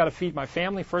what? I've got to feed my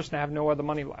family first and I have no other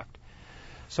money left.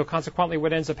 So consequently,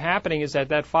 what ends up happening is that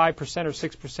 5% or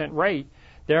 6% rate,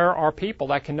 there are people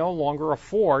that can no longer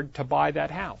afford to buy that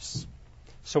house.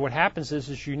 So what happens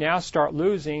is you now start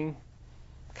losing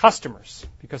customers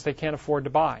because they can't afford to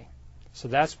buy. So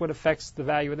that's what affects the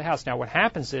value of the house. Now what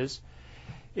happens is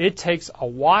it takes a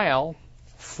while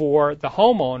for the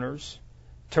homeowners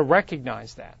to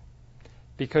recognize that.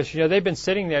 Because, they've been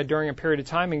sitting there during a period of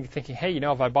time and thinking, hey,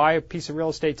 if I buy a piece of real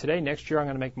estate today, next year I'm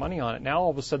going to make money on it. Now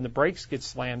all of a sudden the brakes get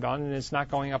slammed on and it's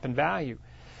not going up in value.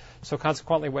 So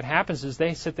consequently what happens is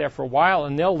they sit there for a while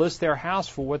and they'll list their house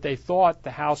for what they thought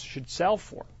the house should sell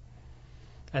for.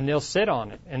 And they'll sit on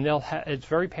it. And it's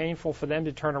very painful for them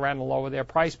to turn around and lower their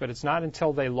price, but it's not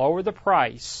until they lower the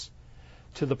price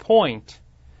to the point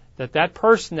that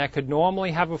person that could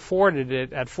normally have afforded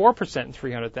it at 4% and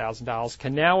 $300,000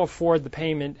 can now afford the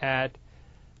payment at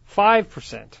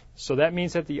 5%. So that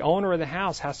means that the owner of the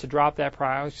house has to drop that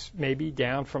price maybe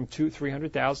down from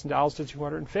 $300,000 to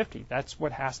 $250,000. That's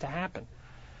what has to happen.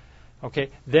 Okay,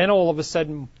 then all of a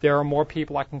sudden there are more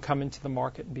people that can come into the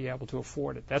market and be able to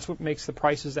afford it. That's what makes the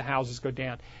prices of houses go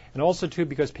down. And also, too,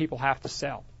 because people have to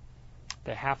sell.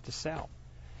 They have to sell.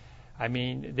 I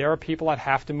mean, there are people that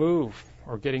have to move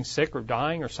or getting sick or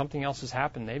dying or something else has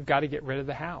happened. They've got to get rid of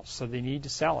the house, so they need to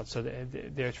sell it. So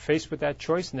they're faced with that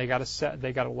choice, and they got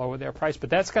to lower their price. But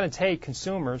that's going to take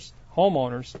consumers,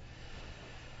 homeowners,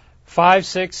 5,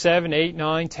 6, 7, 8,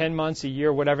 9, 10 months, a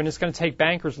year, whatever, and it's going to take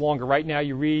bankers longer. Right now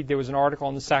you read, there was an article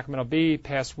in the Sacramento Bee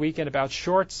past weekend about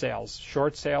short sales.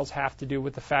 Short sales have to do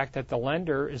with the fact that the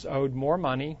lender is owed more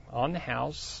money on the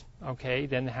house, okay,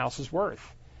 than the house is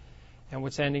worth. And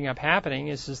what's ending up happening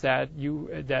is that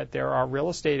there are real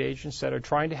estate agents that are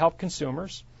trying to help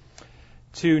consumers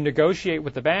to negotiate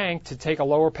with the bank to take a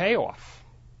lower payoff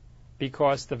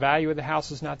because the value of the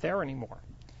house is not there anymore.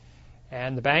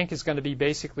 And the bank is going to be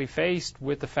basically faced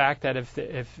with the fact that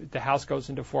if the house goes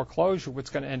into foreclosure,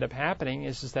 what's going to end up happening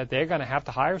is that they're going to have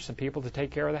to hire some people to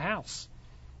take care of the house.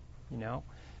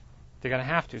 They're going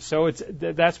to have to. So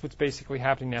that's what's basically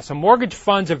happening now. So mortgage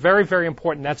funds are very, very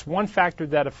important. That's one factor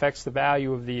that affects the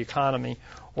value of the economy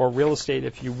or real estate,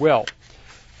 if you will.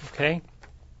 Okay?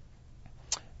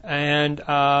 And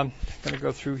I'm going to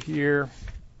go through here.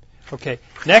 Okay.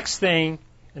 Next thing,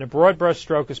 in a broad brush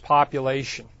stroke, is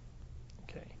population.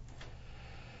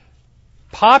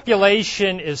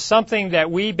 Population is something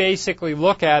that we basically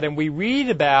look at and we read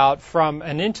about from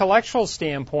an intellectual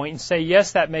standpoint and say,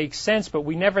 yes, that makes sense, but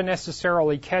we never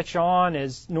necessarily catch on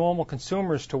as normal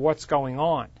consumers to what's going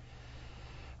on.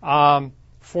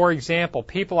 For example,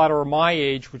 people that are my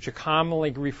age, which are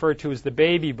commonly referred to as the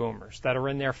baby boomers, that are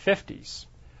in their 50s,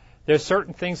 there's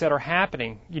certain things that are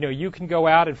happening. You can go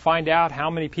out and find out how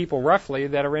many people roughly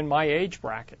that are in my age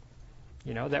bracket.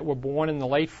 That were born in the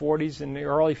late 40s and the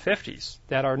early 50s,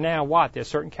 that are now what? There's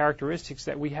certain characteristics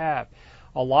that we have.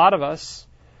 A lot of us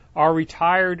are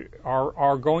retired,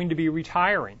 are going to be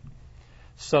retiring.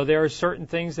 So there are certain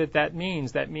things that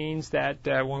means. That means that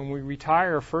when we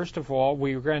retire, first of all,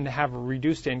 we're going to have a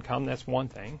reduced income. That's one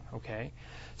thing, okay?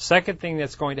 Second thing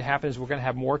that's going to happen is we're going to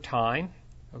have more time,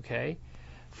 okay?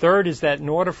 Third is that in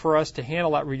order for us to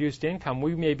handle that reduced income,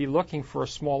 we may be looking for a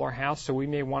smaller house, so we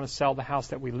may want to sell the house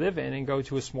that we live in and go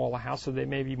to a smaller house, so there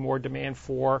may be more demand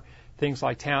for things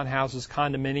like townhouses,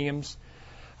 condominiums.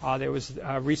 There was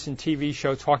a recent TV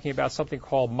show talking about something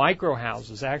called micro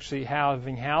houses, actually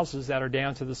having houses that are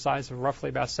down to the size of roughly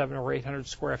about 700 or 800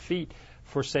 square feet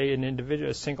for, say,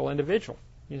 a single individual.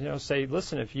 Say,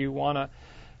 listen, if you want to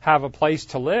have a place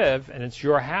to live and it's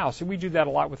your house. And we do that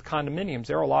a lot with condominiums.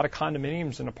 There are a lot of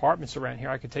condominiums and apartments around here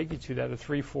I could take you to that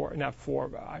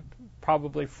are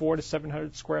probably 400 to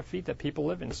 700 square feet that people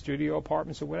live in, studio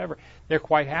apartments or whatever. They're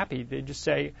quite happy. They just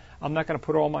say, I'm not going to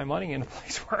put all my money in a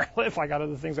place where I live. I got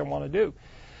other things I want to do.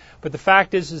 But the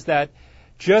fact is that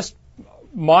just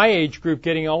my age group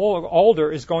getting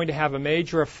older is going to have a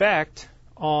major effect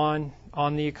on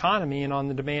the economy and on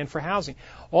the demand for housing.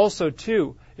 Also,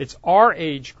 too, it's our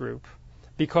age group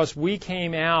because we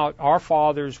came out, our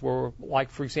fathers were, like,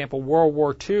 for example, World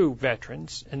War II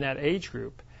veterans in that age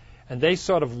group, and they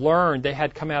sort of learned, they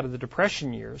had come out of the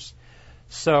Depression years.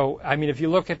 So, I mean, if you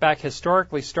look back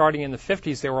historically, starting in the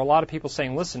 50s, there were a lot of people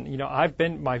saying, listen,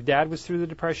 my dad was through the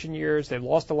Depression years, they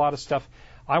lost a lot of stuff.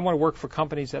 I want to work for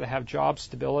companies that have job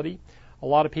stability. A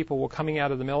lot of people were coming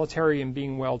out of the military and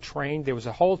being well trained. There was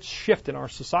a whole shift in our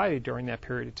society during that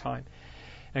period of time.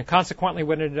 And consequently,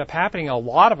 what ended up happening, a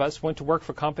lot of us went to work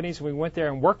for companies, and we went there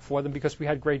and worked for them because we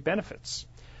had great benefits.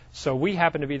 So we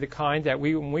happen to be the kind that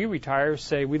when we retire,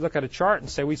 say we look at a chart and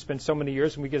say we spend so many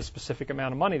years and we get a specific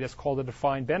amount of money. That's called a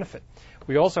defined benefit.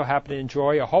 We also happen to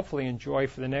enjoy, or hopefully enjoy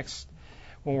for the next,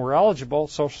 when we're eligible,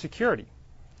 Social Security.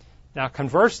 Now,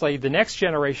 conversely, the next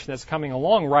generation that's coming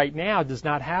along right now does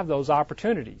not have those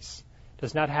opportunities,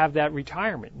 does not have that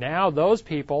retirement. Now, those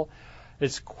people,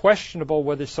 it's questionable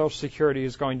whether Social Security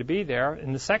is going to be there.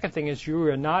 And the second thing is you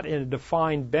are not in a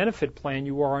defined benefit plan,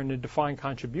 you are in a defined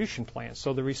contribution plan.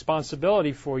 So the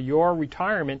responsibility for your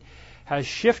retirement has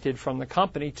shifted from the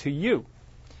company to you.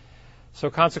 So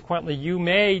consequently, you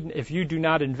may, if you do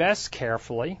not invest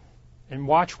carefully and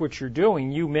watch what you're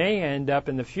doing, you may end up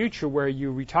in the future where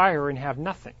you retire and have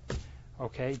nothing.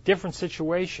 Okay, different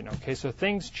situation. Okay, so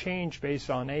things change based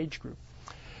on age group.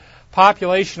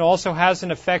 Population also has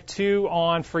an effect too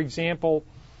on, for example,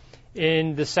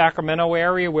 in the Sacramento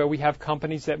area where we have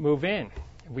companies that move in.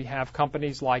 We have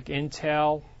companies like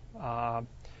Intel.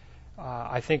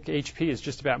 I think HP has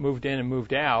just about moved in and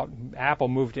moved out. Apple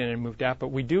moved in and moved out. But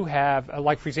we do have,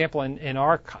 like for example, in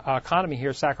our economy here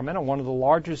in Sacramento, one of the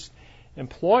largest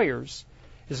employers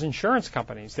is insurance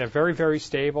companies. They're very, very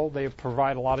stable. They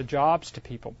provide a lot of jobs to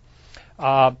people.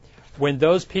 When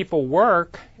those people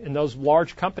work and those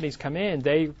large companies come in,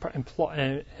 they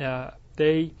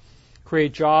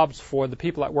create jobs for the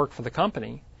people that work for the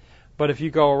company. But if you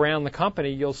go around the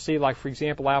company, you'll see, like for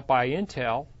example, out by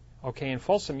Intel, okay, in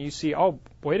Folsom, you see, oh,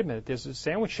 wait a minute, there's a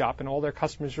sandwich shop and all their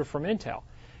customers are from Intel.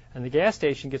 And the gas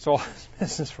station gets all its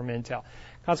business from Intel.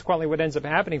 Consequently, what ends up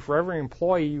happening, for every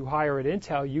employee you hire at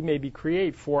Intel, you maybe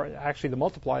create actually the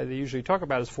multiplier they usually talk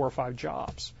about is 4 or 5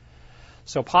 jobs.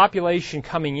 So population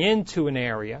coming into an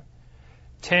area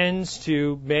tends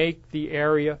to make the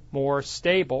area more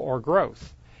stable or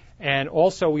growth. And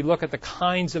also we look at the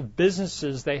kinds of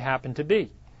businesses they happen to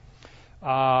be.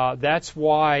 That's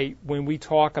why when we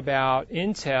talk about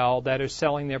Intel that are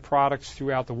selling their products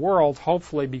throughout the world,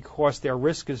 hopefully because their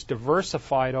risk is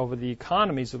diversified over the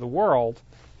economies of the world,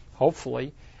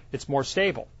 hopefully it's more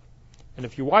stable. And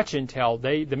if you watch Intel,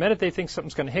 the minute they think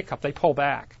something's going to hiccup, they pull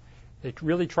back. They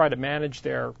really try to manage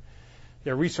their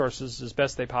resources as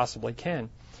best they possibly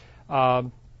can. What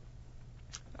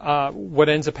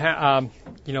ends up,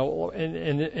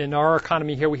 in our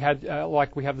economy here, we have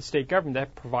the state government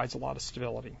that provides a lot of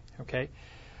stability. Okay,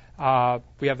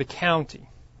 we have the county.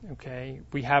 Okay,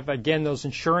 we have again those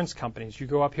insurance companies. You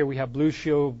go up here, we have Blue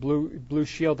Shield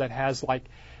that has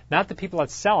not the people that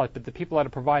sell it, but the people that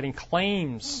are providing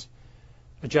claims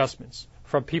adjustments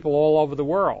from people all over the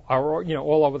world, or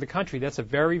all over the country. That's a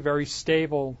very, very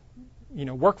stable,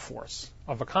 workforce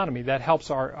of economy that helps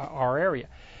our area.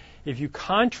 If you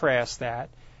contrast that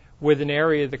with an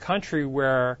area of the country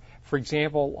where, for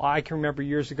example, I can remember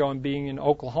years ago and being in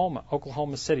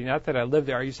Oklahoma City. Not that I lived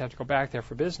there, I used to have to go back there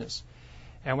for business.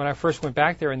 And when I first went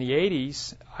back there in the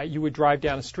 80s, you would drive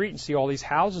down the street and see all these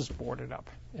houses boarded up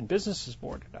and businesses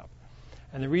boarded up.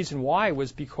 And the reason why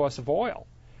was because of oil.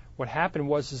 What happened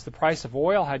was the price of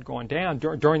oil had gone down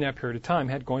during that period of time,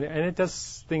 and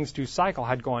things do cycle,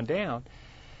 had gone down.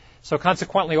 So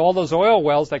consequently, all those oil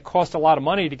wells that cost a lot of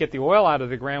money to get the oil out of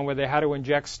the ground, where they had to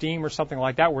inject steam or something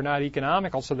like that, were not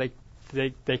economical. So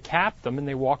they capped them and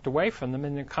they walked away from them,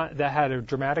 and that had a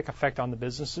dramatic effect on the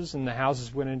businesses, and the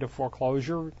houses went into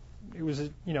foreclosure. It was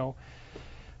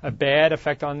a bad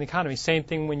effect on the economy. Same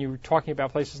thing when you were talking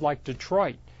about places like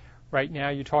Detroit. Right now,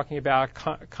 you're talking about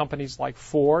companies like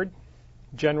Ford,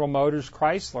 General Motors,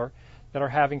 Chrysler, that are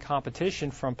having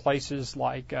competition from places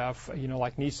like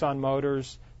Nissan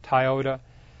Motors, Toyota,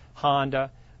 Honda.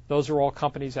 Those are all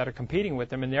companies that are competing with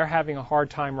them, and they're having a hard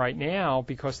time right now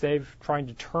because they're trying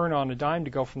to turn on a dime to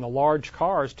go from the large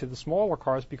cars to the smaller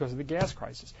cars because of the gas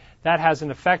crisis. That has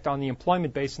an effect on the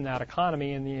employment base in that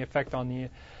economy, and the effect on the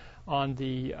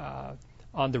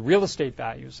real estate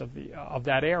values of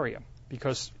that area.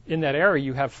 Because in that area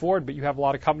you have Ford, but you have a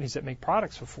lot of companies that make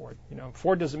products for Ford.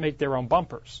 Ford doesn't make their own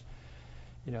bumpers.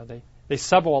 They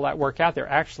sub all that work out there.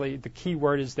 Actually, the key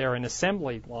word is they're an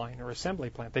assembly line or assembly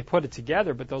plant. They put it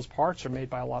together, but those parts are made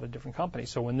by a lot of different companies.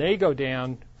 So when they go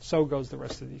down, so goes the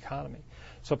rest of the economy.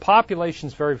 So population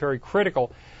is very, very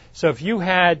critical. So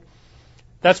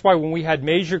that's why when we had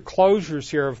major closures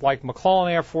here of like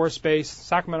McClellan Air Force Base,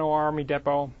 Sacramento Army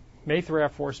Depot, Mather Air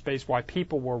Force Base, why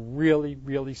people were really,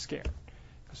 really scared.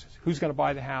 Who's going to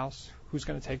buy the house? Who's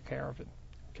going to take care of it?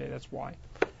 Okay, that's why.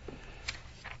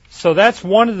 So that's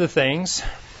one of the things.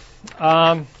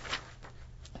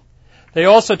 They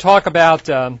also talk about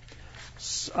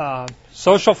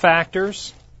social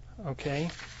factors. Okay,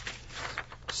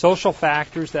 social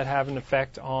factors that have an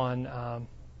effect on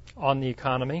the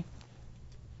economy.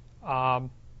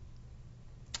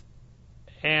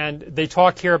 And they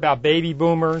talk here about baby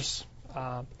boomers,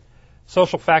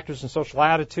 social factors and social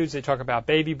attitudes. They talk about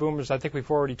baby boomers. I think we've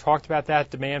already talked about that,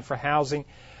 demand for housing.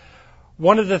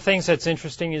 One of the things that's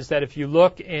interesting is that if you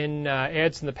look in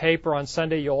ads in the paper on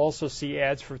Sunday, you'll also see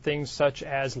ads for things such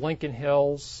as Lincoln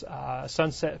Hills,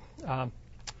 Sun City,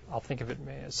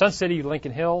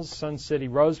 Lincoln Hills, Sun City,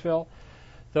 Roseville.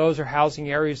 Those are housing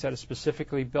areas that are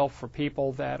specifically built for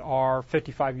people that are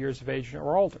 55 years of age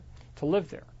or older to live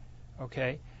there.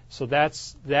 Okay, so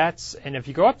that's and if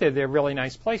you go up there, they're really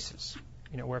nice places,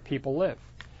 where people live.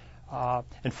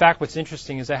 In fact, what's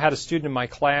interesting is I had a student in my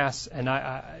class,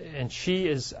 and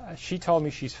she told me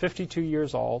she's 52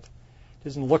 years old.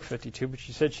 Doesn't look 52, but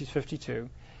she said she's 52.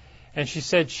 And she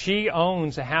said she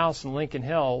owns a house in Lincoln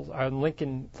Hills,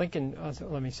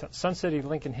 Sun City,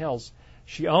 Lincoln Hills.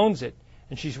 She owns it,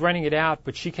 and she's renting it out,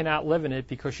 but she cannot live in it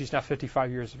because she's not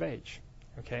 55 years of age.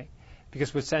 Okay?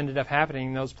 Because what's ended up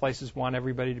happening, those places want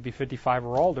everybody to be 55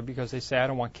 or older because they say, I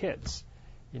don't want kids.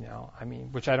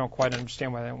 Which I don't quite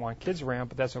understand why they don't want kids around,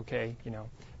 but that's okay.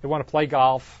 They want to play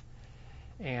golf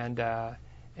and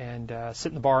sit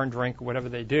in the bar and drink, whatever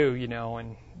they do,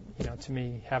 and to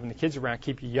me, having the kids around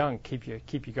keep you young, keep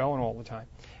you going all the time.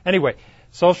 Anyway,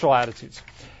 social attitudes.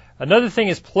 Another thing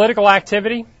is political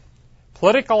activity.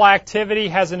 Political activity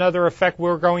has another effect.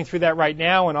 We're going through that right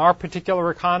now in our particular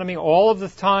economy. All of the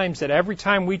times that every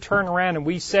time we turn around and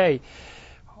we say,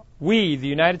 we, the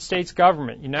United States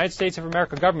government, United States of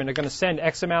America government, are going to send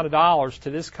X amount of dollars to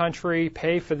this country,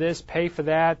 pay for this, pay for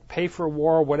that, pay for a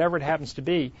war, whatever it happens to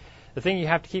be. The thing you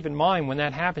have to keep in mind when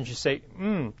that happens, you say,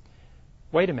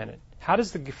 wait a minute, how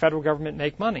does the federal government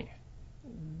make money?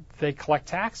 They collect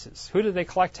taxes. Who do they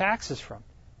collect taxes from?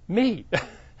 Me.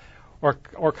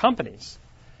 or companies.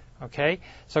 Okay?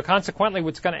 So consequently,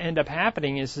 what's going to end up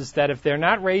happening is that if they're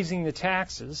not raising the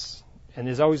taxes, and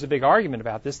there's always a big argument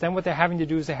about this, then what they're having to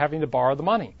do is they're having to borrow the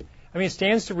money. It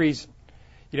stands to reason.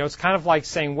 It's kind of like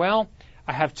saying, well,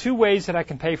 I have two ways that I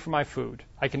can pay for my food.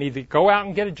 I can either go out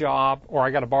and get a job, or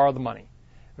I got to borrow the money.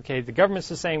 Okay, the government's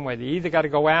the same way. They either got to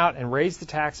go out and raise the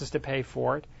taxes to pay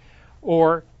for it,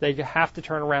 or they have to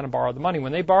turn around and borrow the money.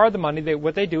 When they borrow the money,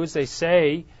 what they do is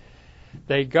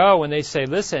they go and they say,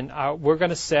 listen, we're going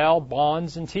to sell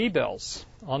bonds and T-bills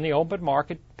on the open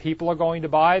market. People are going to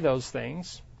buy those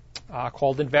things,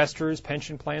 called investors,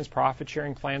 pension plans,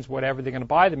 profit-sharing plans, whatever. They're going to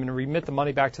buy them and remit the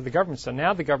money back to the government. So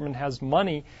now the government has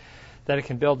money that it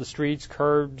can build the streets,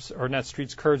 curbs, or not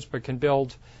streets, curbs, but can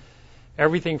build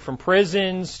everything from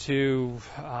prisons to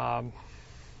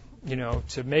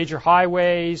major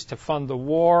highways, to fund the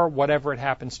war, whatever it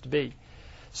happens to be.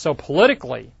 So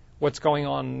politically, what's going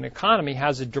on in the economy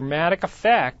has a dramatic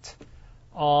effect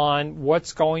on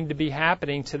what's going to be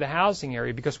happening to the housing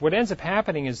area. Because what ends up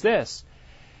happening is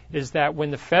that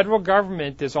when the federal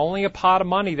government, there's only a pot of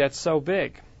money that's so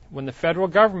big. When the federal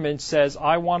government says,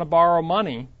 I want to borrow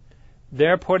money,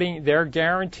 they're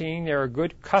guaranteeing they're a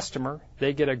good customer.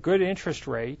 They get a good interest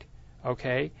rate,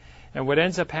 okay? And what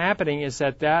ends up happening is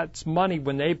that that's money,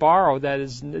 when they borrow, that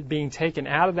is being taken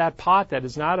out of that pot that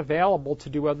is not available to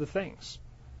do other things,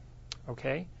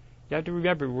 okay? You have to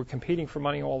remember, we're competing for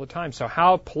money all the time. So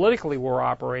how politically we're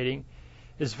operating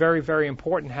is very, very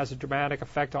important, has a dramatic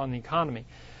effect on the economy.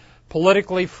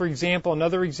 Politically, for example,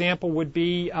 another example would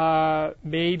be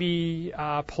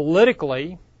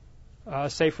politically,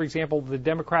 say, for example, the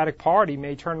Democratic Party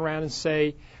may turn around and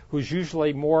say, who's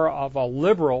usually more of a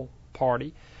liberal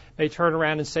party, may turn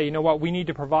around and say, you know what, we need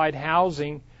to provide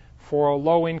housing for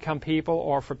low-income people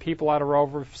or for people that are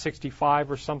over 65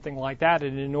 or something like that.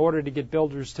 And in order to get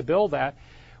builders to build that,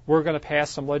 we're going to pass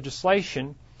some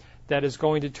legislation that is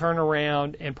going to turn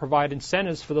around and provide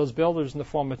incentives for those builders in the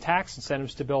form of tax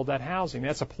incentives to build that housing.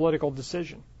 That's a political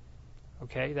decision.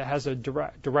 Okay, that has a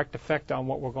direct effect on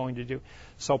what we're going to do.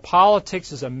 So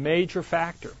politics is a major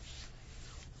factor,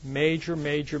 major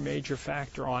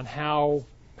factor on how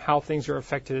things are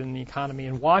affected in the economy,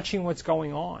 and watching what's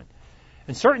going on.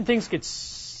 And certain things get,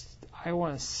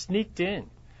 sneaked in.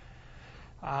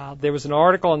 There was an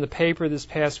article in the paper this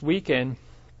past weekend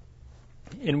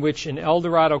in which in El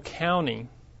Dorado County,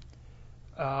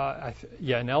 I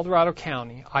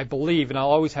believe, and I'll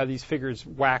always have these figures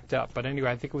whacked up, but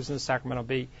anyway, I think it was in the Sacramento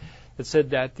Bee, that said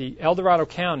that the El Dorado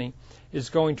County is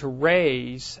going to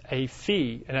raise a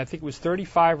fee, and I think it was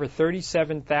 $35,000 or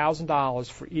 $37,000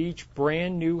 for each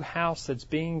brand new house that's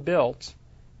being built.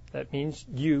 That means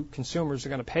you, consumers, are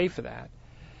going to pay for that,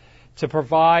 to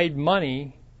provide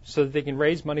money so that they can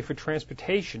raise money for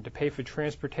transportation, to pay for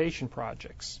transportation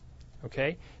projects.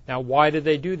 Okay? Now, why do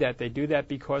they do that? They do that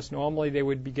because normally they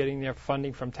would be getting their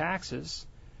funding from taxes,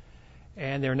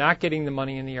 and they're not getting the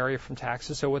money in the area from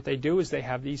taxes. So what they do is they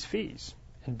have these fees,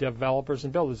 and developers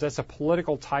and builders. That's a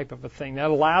political type of a thing that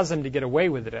allows them to get away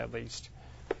with it at least.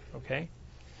 Okay.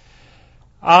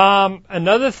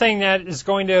 Another thing that is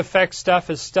going to affect stuff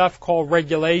is stuff called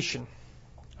regulation.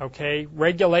 Okay,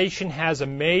 regulation has a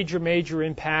major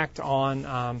impact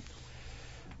on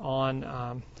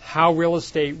how real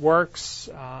estate works.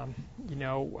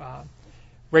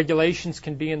 Regulations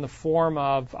can be in the form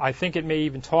of, I think it may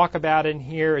even talk about in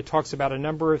here. It talks about a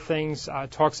number of things. It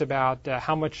talks about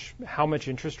how much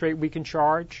interest rate we can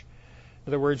charge.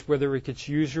 In other words, whether it gets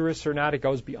usurious or not, it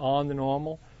goes beyond the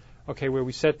normal. Okay, where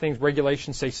we set things,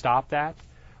 regulations say stop that,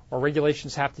 or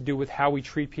regulations have to do with how we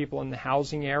treat people in the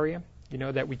housing area.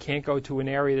 That we can't go to an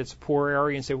area that's a poor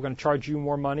area and say we're going to charge you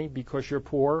more money because you're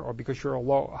poor or because you're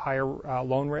a higher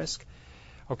loan risk.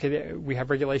 Okay, we have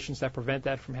regulations that prevent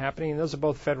that from happening, and those are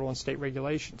both federal and state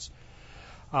regulations.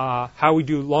 How we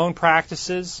do loan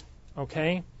practices,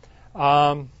 okay.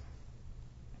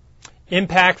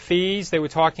 Impact fees they were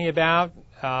talking about,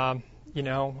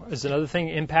 is another thing.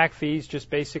 Impact fees just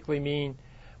basically mean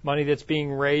money that's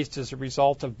being raised as a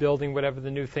result of building whatever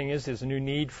the new thing is. There's a new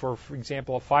need for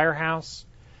example, a firehouse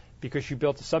because you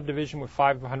built a subdivision with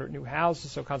 500 new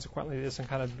houses, so consequently there's some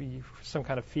kind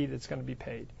of fee that's going to be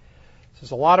paid. So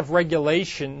there's a lot of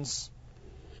regulations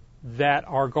that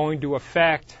are going to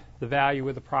affect the value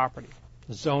of the property.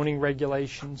 Zoning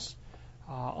regulations,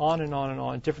 on and on and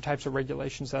on, different types of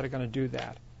regulations that are going to do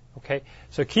that. Okay,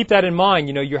 so keep that in mind.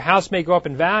 Your house may go up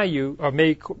in value or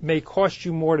may cost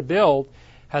you more to build.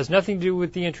 Has nothing to do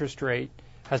with the interest rate,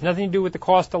 has nothing to do with the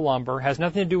cost of lumber, has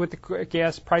nothing to do with the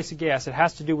price of gas. It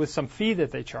has to do with some fee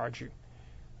that they charge you.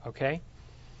 Okay?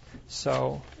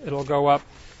 So it'll go up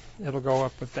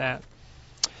with that.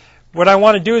 What I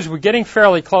want to do is we're getting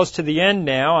fairly close to the end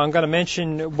now. I'm going to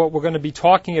mention what we're going to be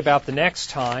talking about the next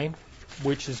time,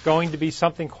 which is going to be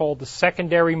something called the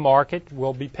secondary market.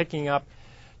 We'll be picking up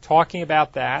talking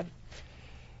about that.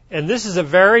 And this is a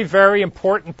very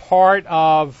important part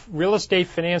of real estate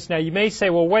finance. Now, you may say,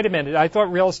 well, wait a minute. I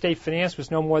thought real estate finance was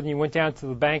no more than you went down to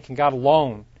the bank and got a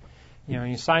loan.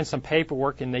 You signed some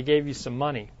paperwork and they gave you some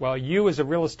money. Well, you as a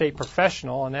real estate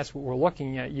professional, and that's what we're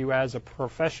looking at, you as a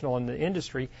professional in the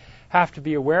industry, have to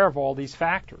be aware of all these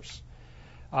factors.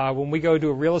 When we go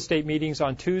to real estate meetings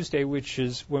on Tuesday, which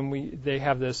is when they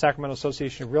have the Sacramento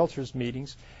Association of Realtors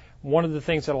meetings, one of the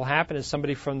things that will happen is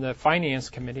somebody from the finance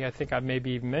committee, I think I've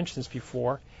maybe even mentioned this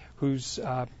before, who's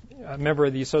a member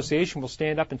of the association will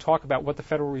stand up and talk about what the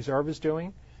Federal Reserve is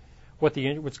doing,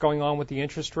 what's going on with the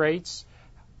interest rates,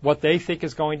 what they think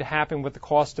is going to happen with the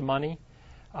cost of money.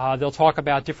 They'll talk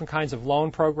about different kinds of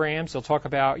loan programs. They'll talk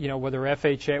about, what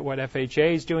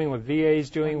FHA is doing, what VA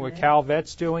is doing, what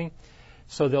CalVet's doing.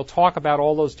 So they'll talk about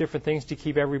all those different things to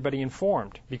keep everybody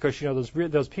informed because,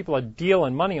 those people that deal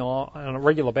in money on a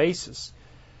regular basis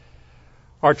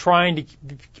are trying to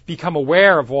become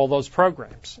aware of all those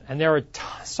programs. And there are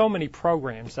so many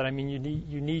programs that, you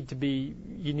need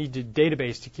a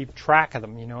database to keep track of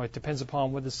them. It depends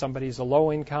upon whether somebody's a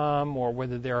low income or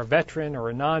whether they're a veteran or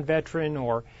a non-veteran,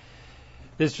 or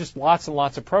there's just lots and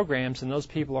lots of programs, and those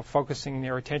people are focusing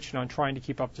their attention on trying to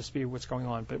keep up to speed with what's going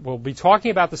on. But we'll be talking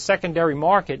about the secondary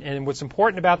market, and what's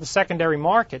important about the secondary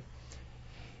market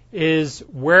is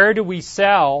where do we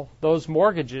sell those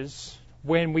mortgages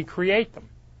when we create them.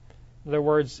 In other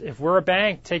words, if we're a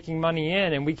bank taking money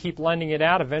in and we keep lending it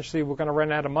out, eventually we're going to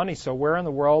run out of money. So where in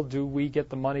the world do we get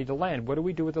the money to lend? What do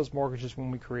we do with those mortgages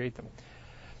when we create them?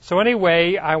 So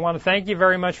anyway, I want to thank you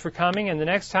very much for coming, and the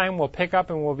next time we'll pick up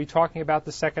and we'll be talking about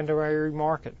the secondary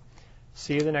market.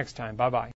 See you the next time. Bye-bye.